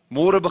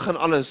 Môre begin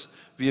alles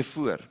weer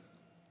voor.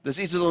 Dis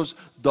iets wat ons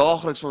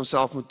daagliks van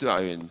onsself moet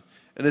toehou en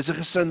dis 'n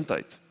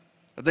gesindheid.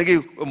 Ek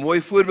dink 'n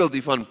mooi voorbeeld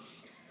hiervan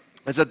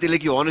is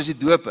natuurlik Johannes die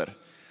Doper.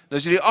 Nou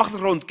as jy die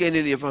agtergrond ken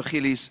in die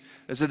evangelies,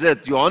 is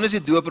dit, Johannes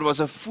die Doper was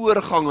 'n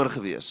voorganger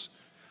gewees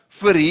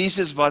vir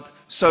Jesus wat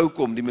sou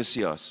kom, die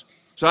Messias.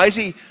 So hy is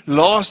die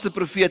laaste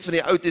profeet van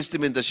die Ou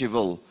Testament as jy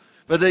wil.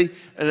 Wat hy,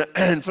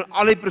 en van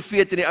al die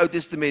profete in die Ou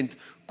Testament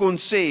kon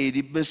sê,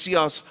 die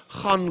Messias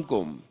gaan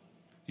kom.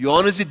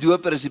 Johannes die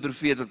Doper is die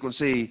profeet wat kon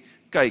sê,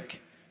 kyk,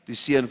 die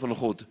Seun van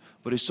God,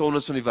 wat die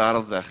sondes van die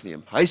wêreld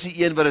wegneem. Hy is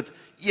die een wat dit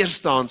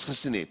eerstehands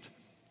gesien het.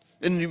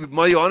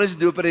 Maar Johannes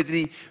die Doper het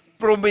die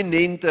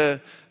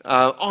prominente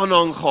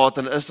aanhang gehad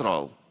in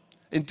Israel.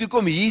 En toe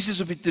kom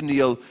Jesus op die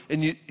toneel,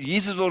 en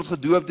Jesus word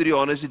gedoop deur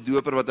Johannes die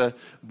Doper, wat 'n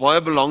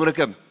baie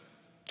belangrike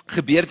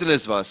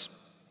gebeurtenis was.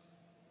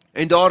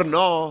 En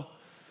daarna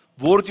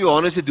word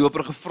Johannes die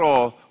Doper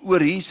gevra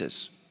oor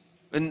Jesus.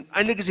 En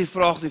eintlik is die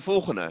vraag die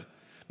volgende,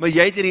 maar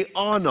jy het hierdie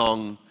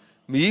aanhang,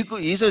 maar hier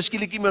is nou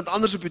skielik iemand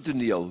anders op die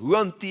toneel. Hoe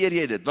hanteer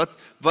jy dit?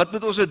 Wat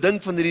moet ons nou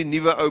dink van hierdie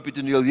nuwe ou op die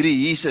toneel,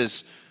 hierdie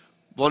Jesus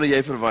waarna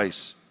jy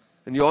verwys?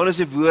 En Johannes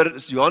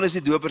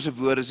die Doper se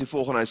woord is die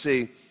volgende, hy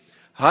sê,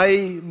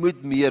 hy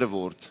moet meer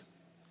word,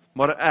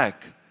 maar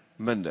ek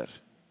minder.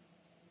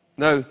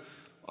 Nou,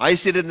 hy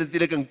sê dit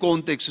natuurlik in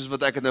konteks soos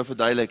wat ek het nou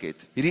verduidelik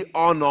het. Hierdie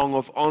aanhang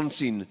of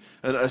aansien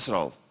in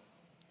Israel.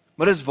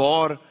 Maar dis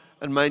waar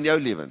in my en jou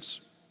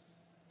lewens.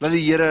 Dat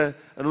die Here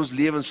in ons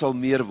lewens sal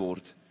meer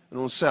word, in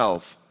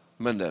onsself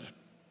minder.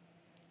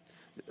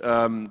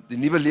 Die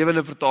nuwe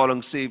lewende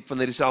vertaling sê van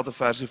dieselfde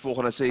versie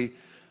volgende, sê,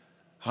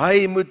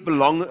 hy moet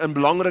in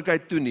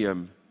belangrikheid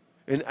toeneem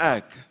en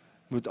ek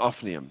moet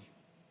afneem.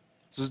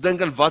 So ons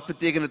dink aan wat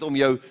beteken dit om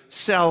jou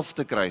self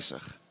te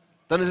kruisig.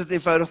 Dan is dit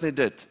eenvoudig net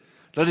dit,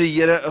 dat die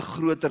Here 'n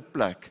groter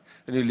plek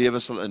in jou lewe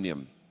sal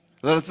inneem.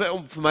 Dat dit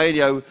vir my en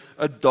jou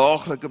 'n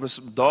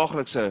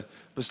daaglikse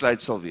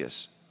besluit sal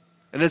wees.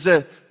 En dit is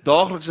 'n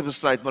daaglikse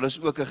besluit, maar dit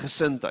is ook 'n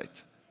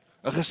gesindheid.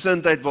 'n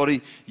Gesindheid waar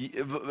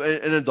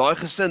in daai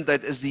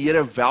gesindheid is die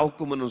Here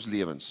welkom in ons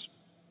lewens.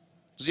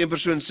 Soos een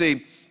persoon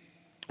sê,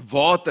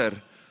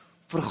 water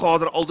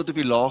vergader altyd op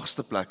die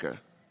laagste plekke.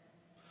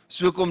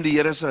 So kom die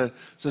Here se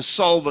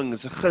salwing,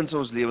 se guns in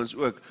ons lewens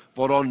ook,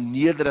 waar daar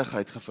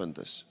nederigheid gevind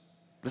is.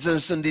 Dis in 'n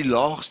sin die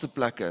laagste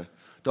plekke,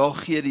 daar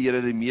gee die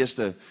Here die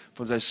meeste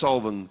van sy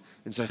salwing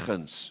en sy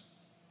guns.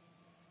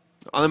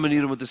 'n Ander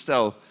manier om dit te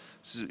stel,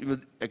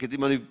 ek het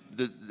iemand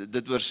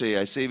dit oor sê,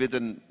 hy sê,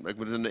 ek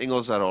moet dit in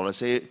Engels herhaal, hy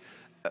sê,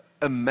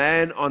 a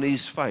man on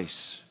his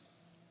face,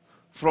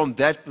 from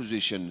that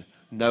position,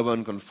 no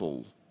one can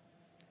fall.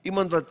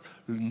 Iemand wat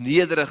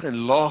nederig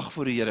en laag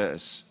voor die Here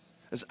is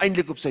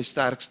eintlik op sy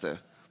sterkste,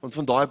 want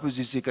van daai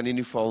posisie kan jy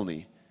nie val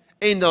nie.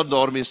 En dan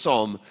daarmee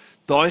saam,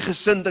 daai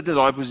gesindheid in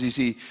daai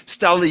posisie,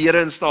 stel die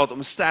Here in staat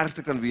om sterk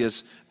te kan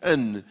wees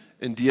in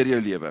en deur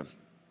jou lewe.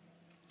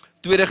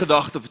 Tweede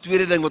gedagte, of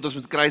tweede ding wat ons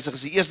moet kruisig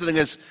is, die eerste ding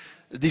is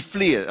die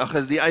vlees,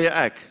 is die eie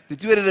ek. Die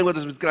tweede ding wat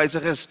ons moet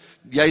kruisig is,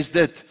 juist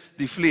dit,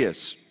 die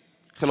vlees.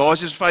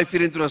 Galasiërs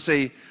 5:24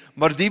 sê,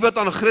 maar die wat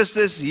aan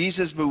Christus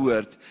Jesus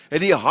behoort,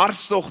 het die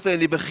hartstogte en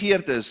die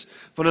begeertes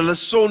van hulle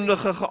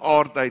sondige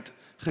geaardheid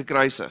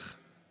gekruisig.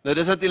 Nou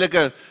dis natuurlik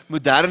 'n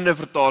moderne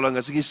vertaling,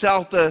 as ek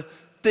dieselfde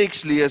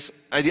teks lees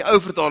uit die ou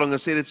vertaling,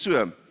 sê dit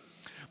so,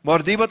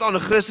 maar die wat aan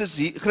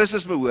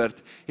Christus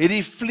behoort, het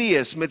die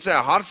vlees met sy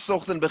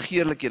hartstogte en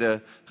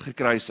begeerlikhede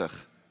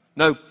gekruisig.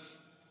 Nou,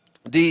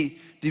 die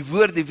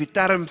woord, die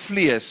term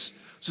vlees,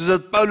 soos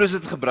dat Paulus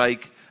het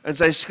gebruik in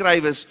sy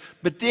skrywes,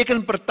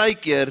 beteken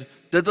partykeer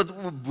dit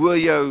wat bo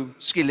jou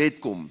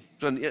skelet kom,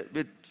 so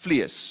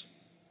vlees.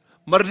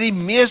 Maar die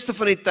meeste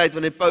van die tyd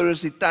wanneer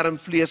Paulus die term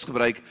vlees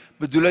gebruik,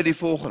 bedoel hy die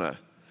volgende.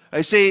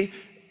 Hy sê,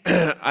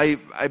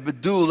 hy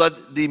bedoel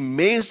dat die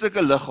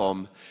menslike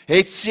liggaam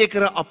het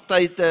sekere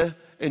aptyte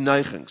en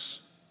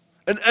neigings.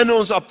 En in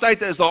ons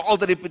aptyte is daar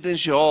altyd die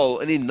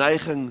potensiaal en die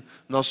neiging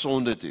na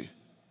sonde toe.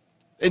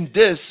 En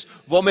dis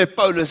waarmee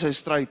Paulus sy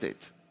stryd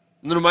het.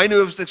 In Romeine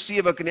hoofstuk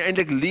 7 kan jy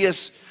eintlik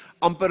lees,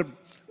 amper,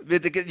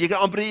 jy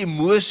kan amper die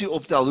emosie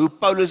optel, hoe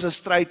Paulus 'n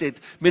stryd het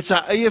met sy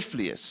eie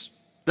vlees.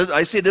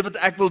 Hy sê, dit wat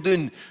ek wil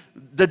doen,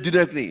 dit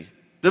doen ek nie.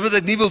 Dit wat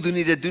ek nie wil doen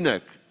nie, dit doen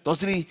ek. Daar's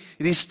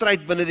hierdie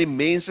stryd binne die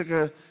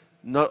menslike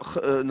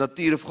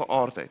natuur of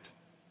geaardheid.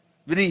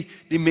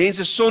 Die mens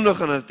se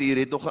sondige natuur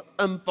het nog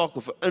 'n impak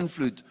of 'n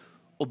invloed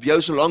op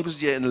jou solank as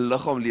jy in 'n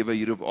liggaam lewe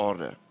hier op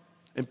aarde.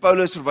 En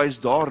Paulus verwys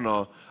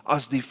daarna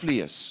as die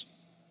vlees.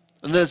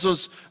 En as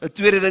ons 'n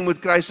tweede ding moet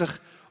kruisig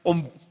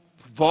om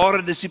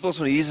ware disippels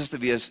van Jesus te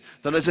wees,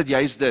 dan is dit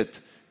juist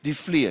dit, die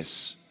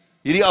vlees.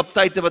 Hierdie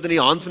aptyte wat in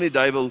die hand van die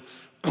duiwel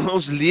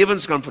ons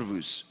lewens kan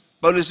verwoes.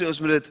 Paulus sê ons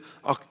moet dit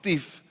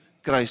aktief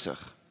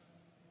kruisig.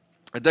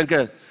 Ek dink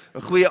 'n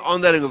goeie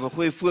aanduiding of 'n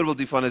goeie voorbeeld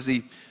hiervan is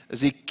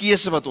die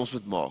keuse wat ons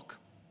moet maak.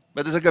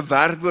 Maar as ek 'n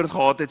werkwoord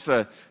gehad het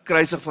vir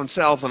kruisig van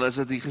self, dan is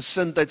dit die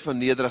gesindheid van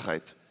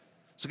nederigheid.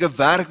 As ek 'n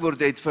werkwoord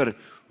het vir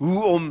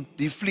hoe om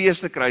die vlees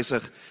te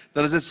kruisig,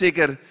 dan is dit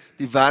seker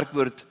die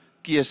werkwoord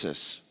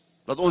keuses.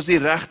 Dat ons die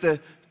regte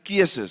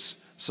keuses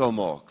sal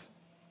maak.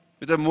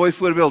 Met 'n mooi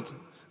voorbeeld,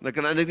 en ek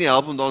kan eintlik nie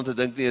help om daaraan te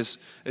dink nie, is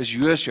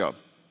Josua.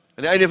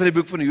 Aan die einde van die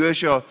boek van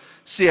Josua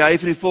sê hy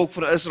vir die volk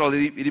van Israel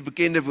hierdie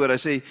bekende woord, hy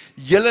sê,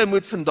 julle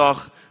moet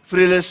vandag vir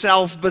julle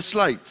self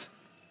besluit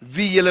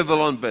wie julle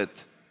wil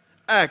aanbid.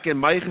 Ek en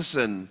my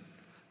gesin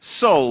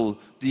sal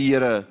die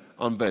Here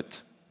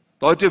aanbid.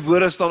 Daai twee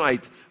woorde staan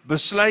uit,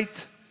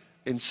 besluit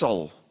en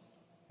sal.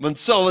 Want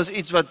sal is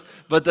iets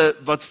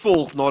wat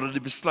volg nadat die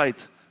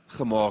besluit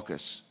gemaak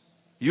is.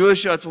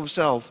 Josua het vir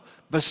homself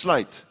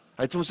besluit.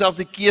 Hy het vir homself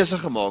die keuse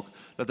gemaak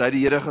dat hy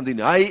die Here gaan dien.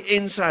 Hy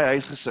en sy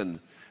huisgesin.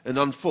 En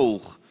dan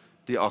volg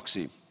die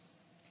aksie.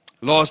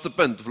 Laaste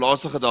punt, of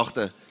laaste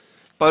gedagte.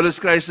 Paulus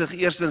kruisig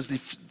eerstens die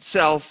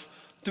self,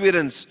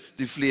 tweedens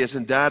die vlees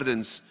en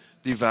derdens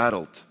die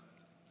wêreld.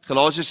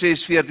 Galasië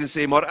 6:14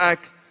 sê, maar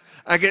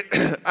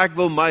ek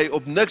wil my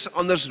op niks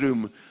anders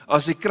roem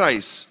as die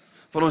kruis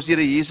van ons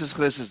Here Jesus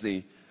Christus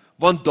nie,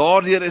 want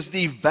daardeur is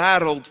die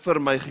wêreld vir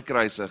my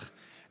gekruisig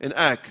en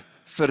ek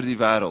vir die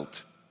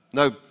wêreld.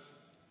 Nou,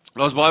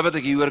 daar's baie wat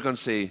ek hieroor kan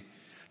sê.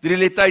 Die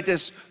realiteit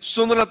is,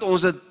 sonder dat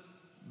ons dit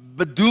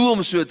bedoel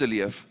om so te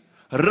leef,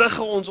 rig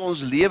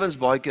ons lewens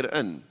baie keer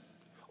in.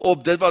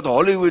 op dit wat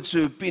Hollywood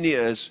se opinie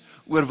is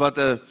oor wat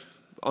 'n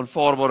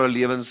aanvaarbare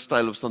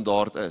lewenstyl of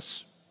standaard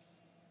is.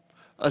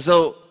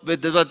 Also,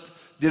 weet dit wat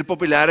deur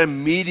populêre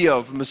media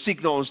of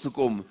musiek na ons toe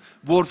kom,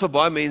 word vir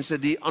baie mense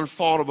die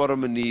aanvaarbare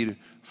manier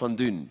van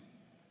doen.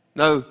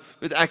 Nou,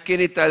 weet ek ken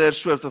nie Taylor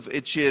Swift of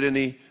Ed Sheeran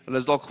nie, hulle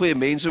is dalk goeie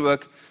mense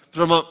ook,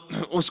 maar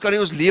ons kan nie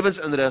ons lewens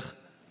inrig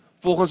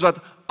volgens wat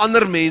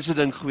ander mense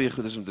dink goeie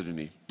goed is om te doen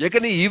nie. Jy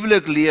kan nie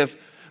huwelik leef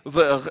of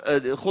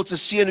God se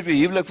seën op jou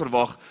huwelik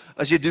verwag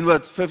as jy doen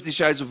wat 50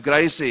 Shades of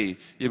Grey sê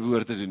jy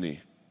behoort te doen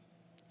nie.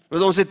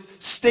 Want ons het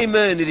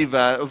stemme in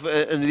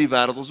hierdie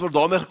wêreld, ons word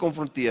daarmee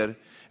gekonfronteer.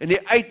 En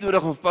die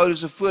uitnodiging van Paulus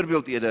se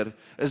voorbeeld eerder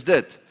is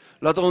dit,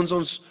 laat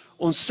ons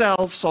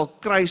onsself sal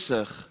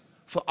kruisig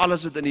vir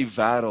alles wat in die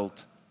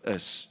wêreld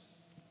is.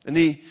 En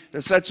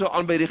dit sluit so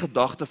aan by die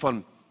gedagte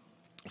van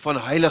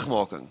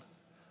heiligmaking.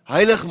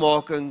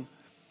 Heiligmaking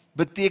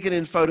beteken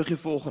eenvoudig die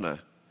volgende: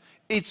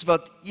 iets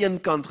wat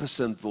eenkant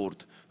gesind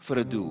word vir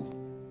 'n doel.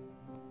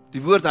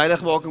 Die woord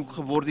heiligmaking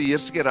word die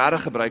eerste keer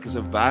regtig gebruik as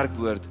 'n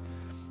werkwoord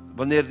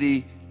wanneer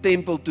die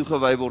tempel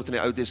toegewy word in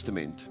die Ou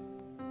Testament.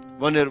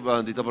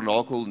 Wanneer die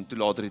tabernakel en toe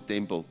later die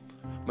tempel.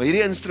 Maar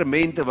hierdie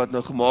instrumente wat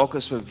nou gemaak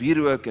is vir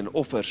wierook en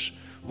offers,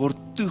 word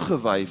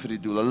toegewy vir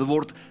die doel. Hulle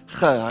word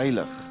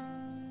geheilig.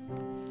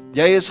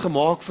 Jy is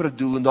gemaak vir 'n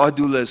doel en daai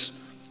doel is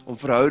om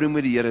verhouding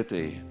met die Here te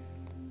hê.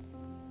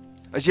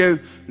 As jou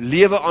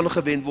lewe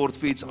aangewend word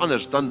vir iets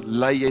anders, dan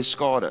ly jy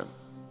skade.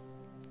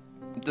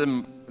 Ek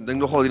dink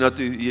nogal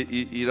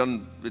hier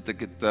dan weet ek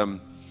het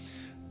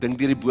dink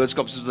deur die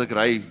boodskap soos wat ek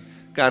ry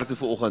kerk toe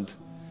vanoggend.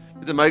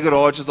 Met in my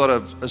garage is daar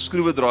 'n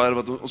skroewedraaier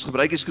wat ons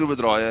gebruik die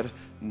skroewedraaier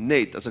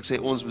net. As ek sê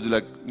ons, bedoel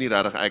ek nie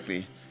regtig ek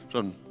nie.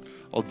 So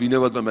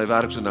Albino wat by my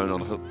werk so nou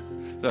en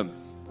dan.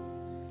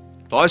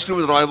 Daai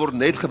skroewedraaier word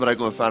net gebruik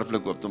om 'n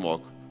verflik oop te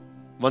maak.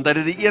 Want hy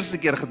het dit die eerste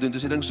keer gedoen,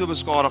 dus die ding so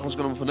beskadig, ons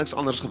kan hom vir niks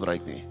anders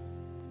gebruik nie.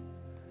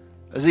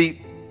 As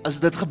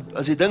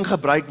die ding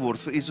gebruik word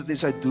vir iets wat nie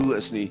sy doel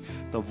is nie,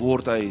 dan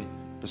word hy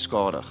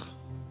beskadig.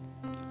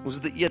 Ons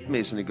het 'n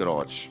eetmes in die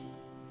garage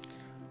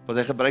wat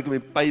hy gebruik om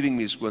die paving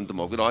mee skoon te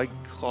maak. Daai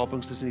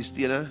gapings tussen die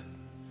stene,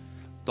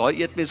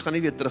 daai eetmes gaan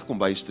nie weer terugkom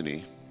bys toe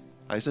nie.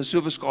 Hy is nou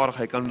so beskadig,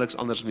 hy kan niks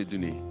anders mee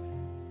doen nie.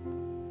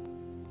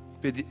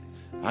 Weet,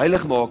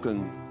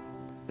 heiligmaking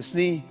is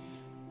nie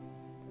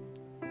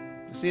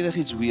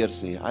enigiets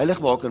weers nie.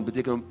 Heiligmaking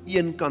beteken om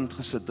eenkant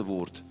gesit te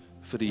word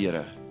vir die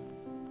Here.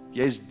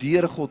 Jy is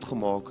deur God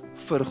gemaak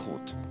vir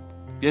God.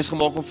 Jy is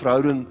gemaak om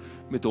verhouding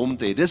met hom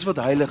te hê. Dis wat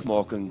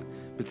heiligmaking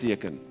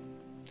beteken.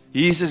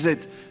 Jesus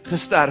het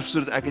gesterf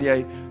sodat ek en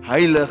jy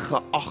heilig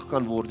geag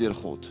kan word deur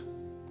God.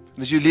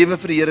 En as jy jou lewe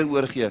vir die Here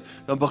oorgee,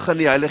 dan begin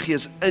die Heilige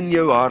Gees in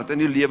jou hart, in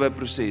jou lewe 'n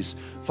proses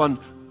van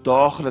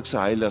daaglikse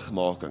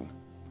heiligmaking.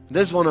 En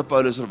dis waarna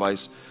Paulus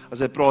verwys as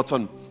hy praat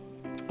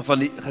van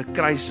die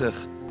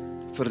gekruisig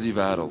vir die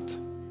wêreld.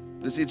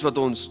 Dis iets wat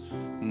ons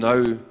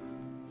nou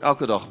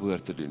elke dag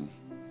behoort te doen.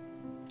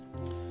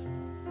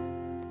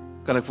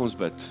 Kan ek vir ons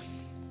bid?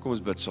 Kom ons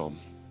bid saam.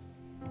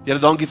 Here,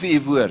 dankie vir u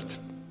woord.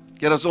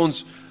 Here,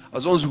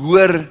 as ons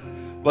hoor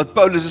wat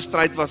Paulus se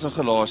stryd was in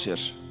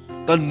Galasiërs,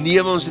 dan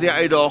neem ons die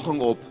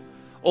uitdaging op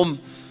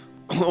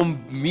om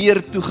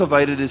meer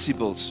toegewyde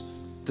disippels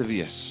te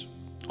wees.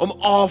 Om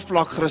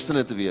A-vlak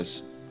Christene te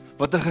wees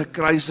wat 'n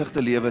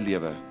gekruisigde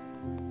lewe.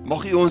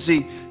 Mag u ons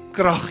die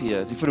krag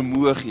gee, die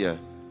vermoë gee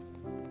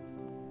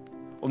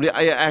om die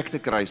eie ek te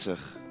kruisig,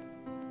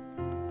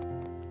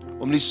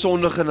 om die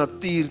sondige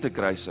natuur te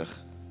kruisig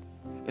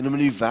en om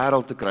in die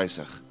wêreld te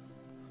kruisig,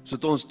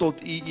 sodat ons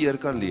tot u eer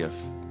kan leef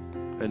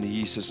in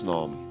Jesus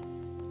naam.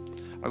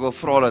 Ek wil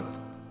vra dat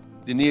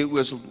die nie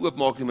oë sal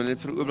oopmaak nie, maar net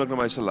vir 'n oomblik na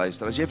my sal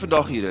luister. As jy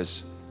vandag hier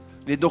is,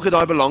 net nog nie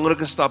daai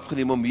belangrike stap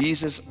geneem om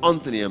Jesus aan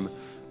te neem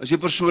as jou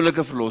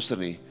persoonlike verlosser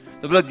nie,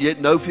 dan wil ek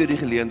nou vir jou die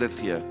geleentheid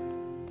gee.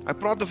 Ek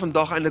praat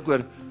vandag eintlik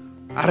oor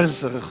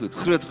ernstige goed,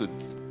 groot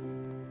goed,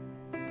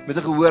 met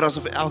 'n gehoor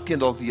asof elkeen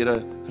dalk die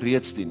Here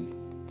reeds dien.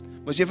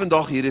 Maar as jy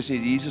vandag hier is en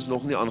Jesus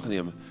nog nie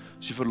aangeneem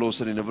as jy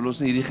verlosser nie, dan wil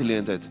ons nie hierdie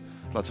geleentheid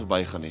laat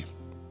verbygaan nie.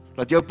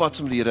 Laat jou pad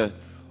saam met die Here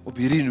op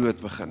hierdie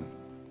noot begin.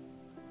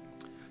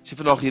 As jy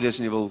vandag hier is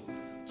en jy wil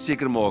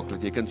seker maak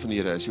dat jy kind van die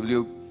Here is,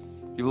 jy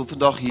wil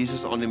vandag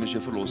Jesus aanneem as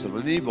jou verlosser,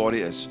 wil jy nie waar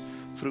jy is,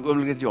 vir 'n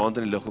oomblik net jou hand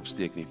in die lug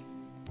opsteek nie.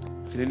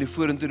 Gaan jy nie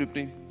vorentoe roep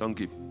nie?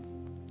 Dankie.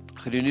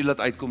 Gaan jy nie laat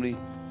uitkom nie?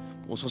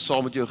 Ons gaan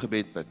saam met jou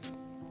gebed bid.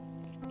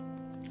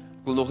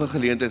 Ek wil nog 'n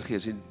geleentheid gee,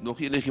 as jy nog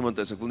enigiemand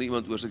is, ek wil nie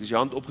iemand oorsak, as jy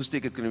hand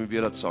opgesteek het, kan jy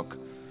weer laat sak.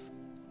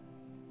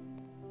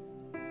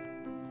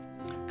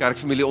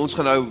 Kerkfamilie, ons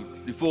gaan nou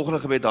die volgende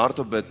gebed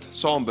hardop bid,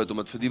 saam bid, om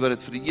dit vir die wat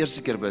dit vir die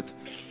eerste keer bid,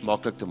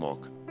 maklik te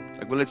maak.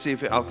 Ek wil net sê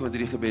vir elkeen wat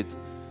hierdie gebed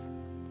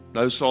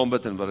nou saam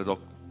bid en wat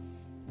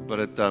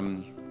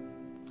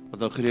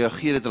nou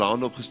gereageer het, hulle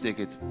hande opgesteek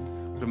het.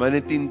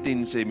 Romeine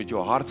 10:10 sê, met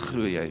jou hart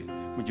glo jy,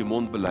 met jou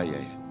mond bely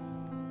jy.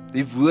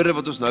 Die woorde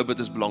wat ons nou bid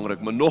is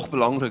belangrik, maar nog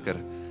belangriker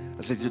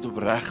is dat jy dit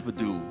opreg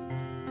bedoel.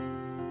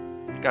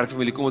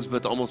 Kerkfamilie, kom ons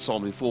bid almal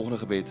saam die volgende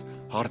gebed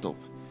hardop.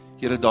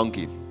 Here,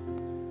 dankie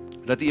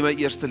dat u my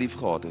eerste lief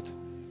gehad het.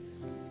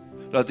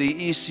 Dat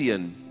u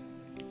seun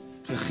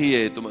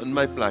gegee het om in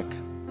my plek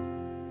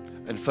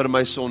en vir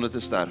my sonde te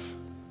sterf.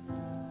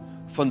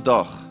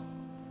 Vandag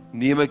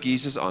neem ek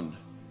Jesus aan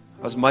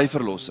as my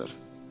verlosser,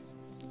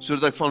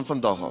 sodat ek van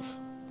vandag af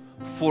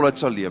voluit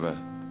sal lewe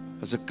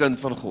as 'n kind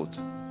van God,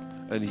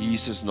 in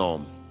Jesus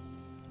naam.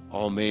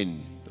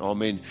 Amen.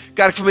 Amen.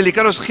 Kerkfamilie,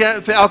 kan ons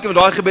vir elkeen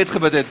wat daai gebed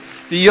gebid het,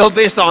 die heel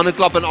beste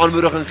handeklap en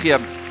aanmoediging gee.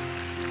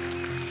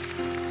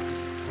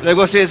 En ek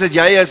wil sê, as dit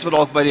jy is wat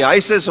dalk by die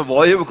huis is, of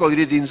waar jy ook al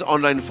hierdie diens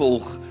aanlyn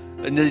volg,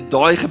 en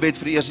daai gebed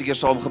vir die eerste keer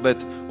saam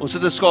gebid, ons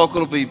sit 'n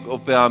skakel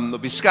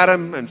op die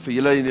skerm, en vir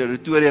julle in die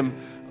auditorium,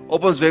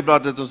 op ons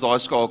webblad het ons daai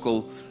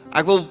skakel.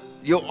 Ek wil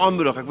jou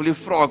aanmoedig, ek wil jou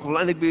vra, ek wil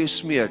eintlik by jou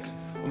smeek,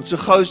 om so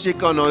gou as jy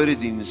kan na hierdie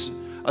diens,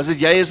 as dit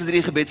jy is wat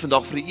hierdie gebed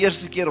vandag vir die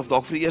eerste keer, of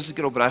dalk vir die eerste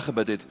keer opreg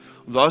gebid het,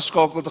 om daai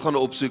skakel te gaan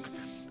opsoek,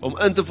 om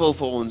in te vul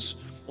vir ons.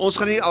 Ons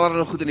gaan nie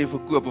allerlei goed in die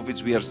verkoop of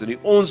iets weers doen nie.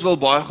 Ons wil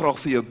baie graag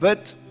vir jou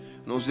bid,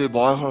 en ons wil jou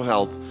baie graag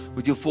help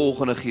met jou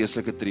volgende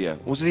geestelike tree.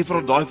 Ons het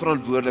nie daai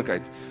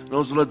verantwoordelikheid, en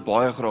ons wil dit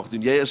baie graag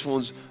doen. Jy is vir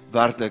ons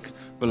werklik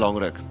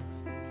belangrik.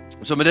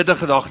 So met dit in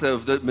gedagte,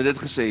 of met dit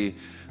gesê,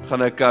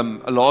 gaan ek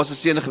 'n laaste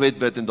seëngebed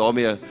bid, en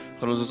daarmee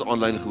gaan ons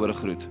aanlyn gehoor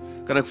groet.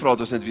 Kan ek vra dat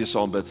ons net weer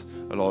saam bid,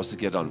 'n laaste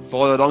keer dan.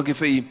 Vader, dankie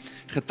vir u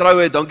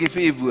getrouheid, dankie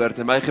vir u woord,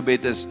 en my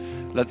gebed is,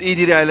 dat u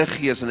deur die Heilige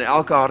Gees in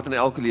elke hart en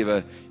elke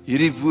lewe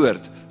hierdie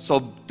woord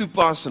sal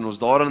toepas, en ons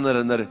daaraan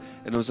herinner,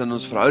 en ons in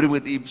ons verhouding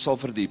met u sal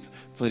verdiep,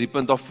 van die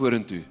punt af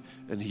vorentoe,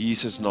 in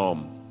Jesus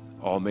naam.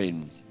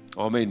 Amen.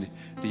 Amen.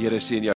 Die Here seën jou.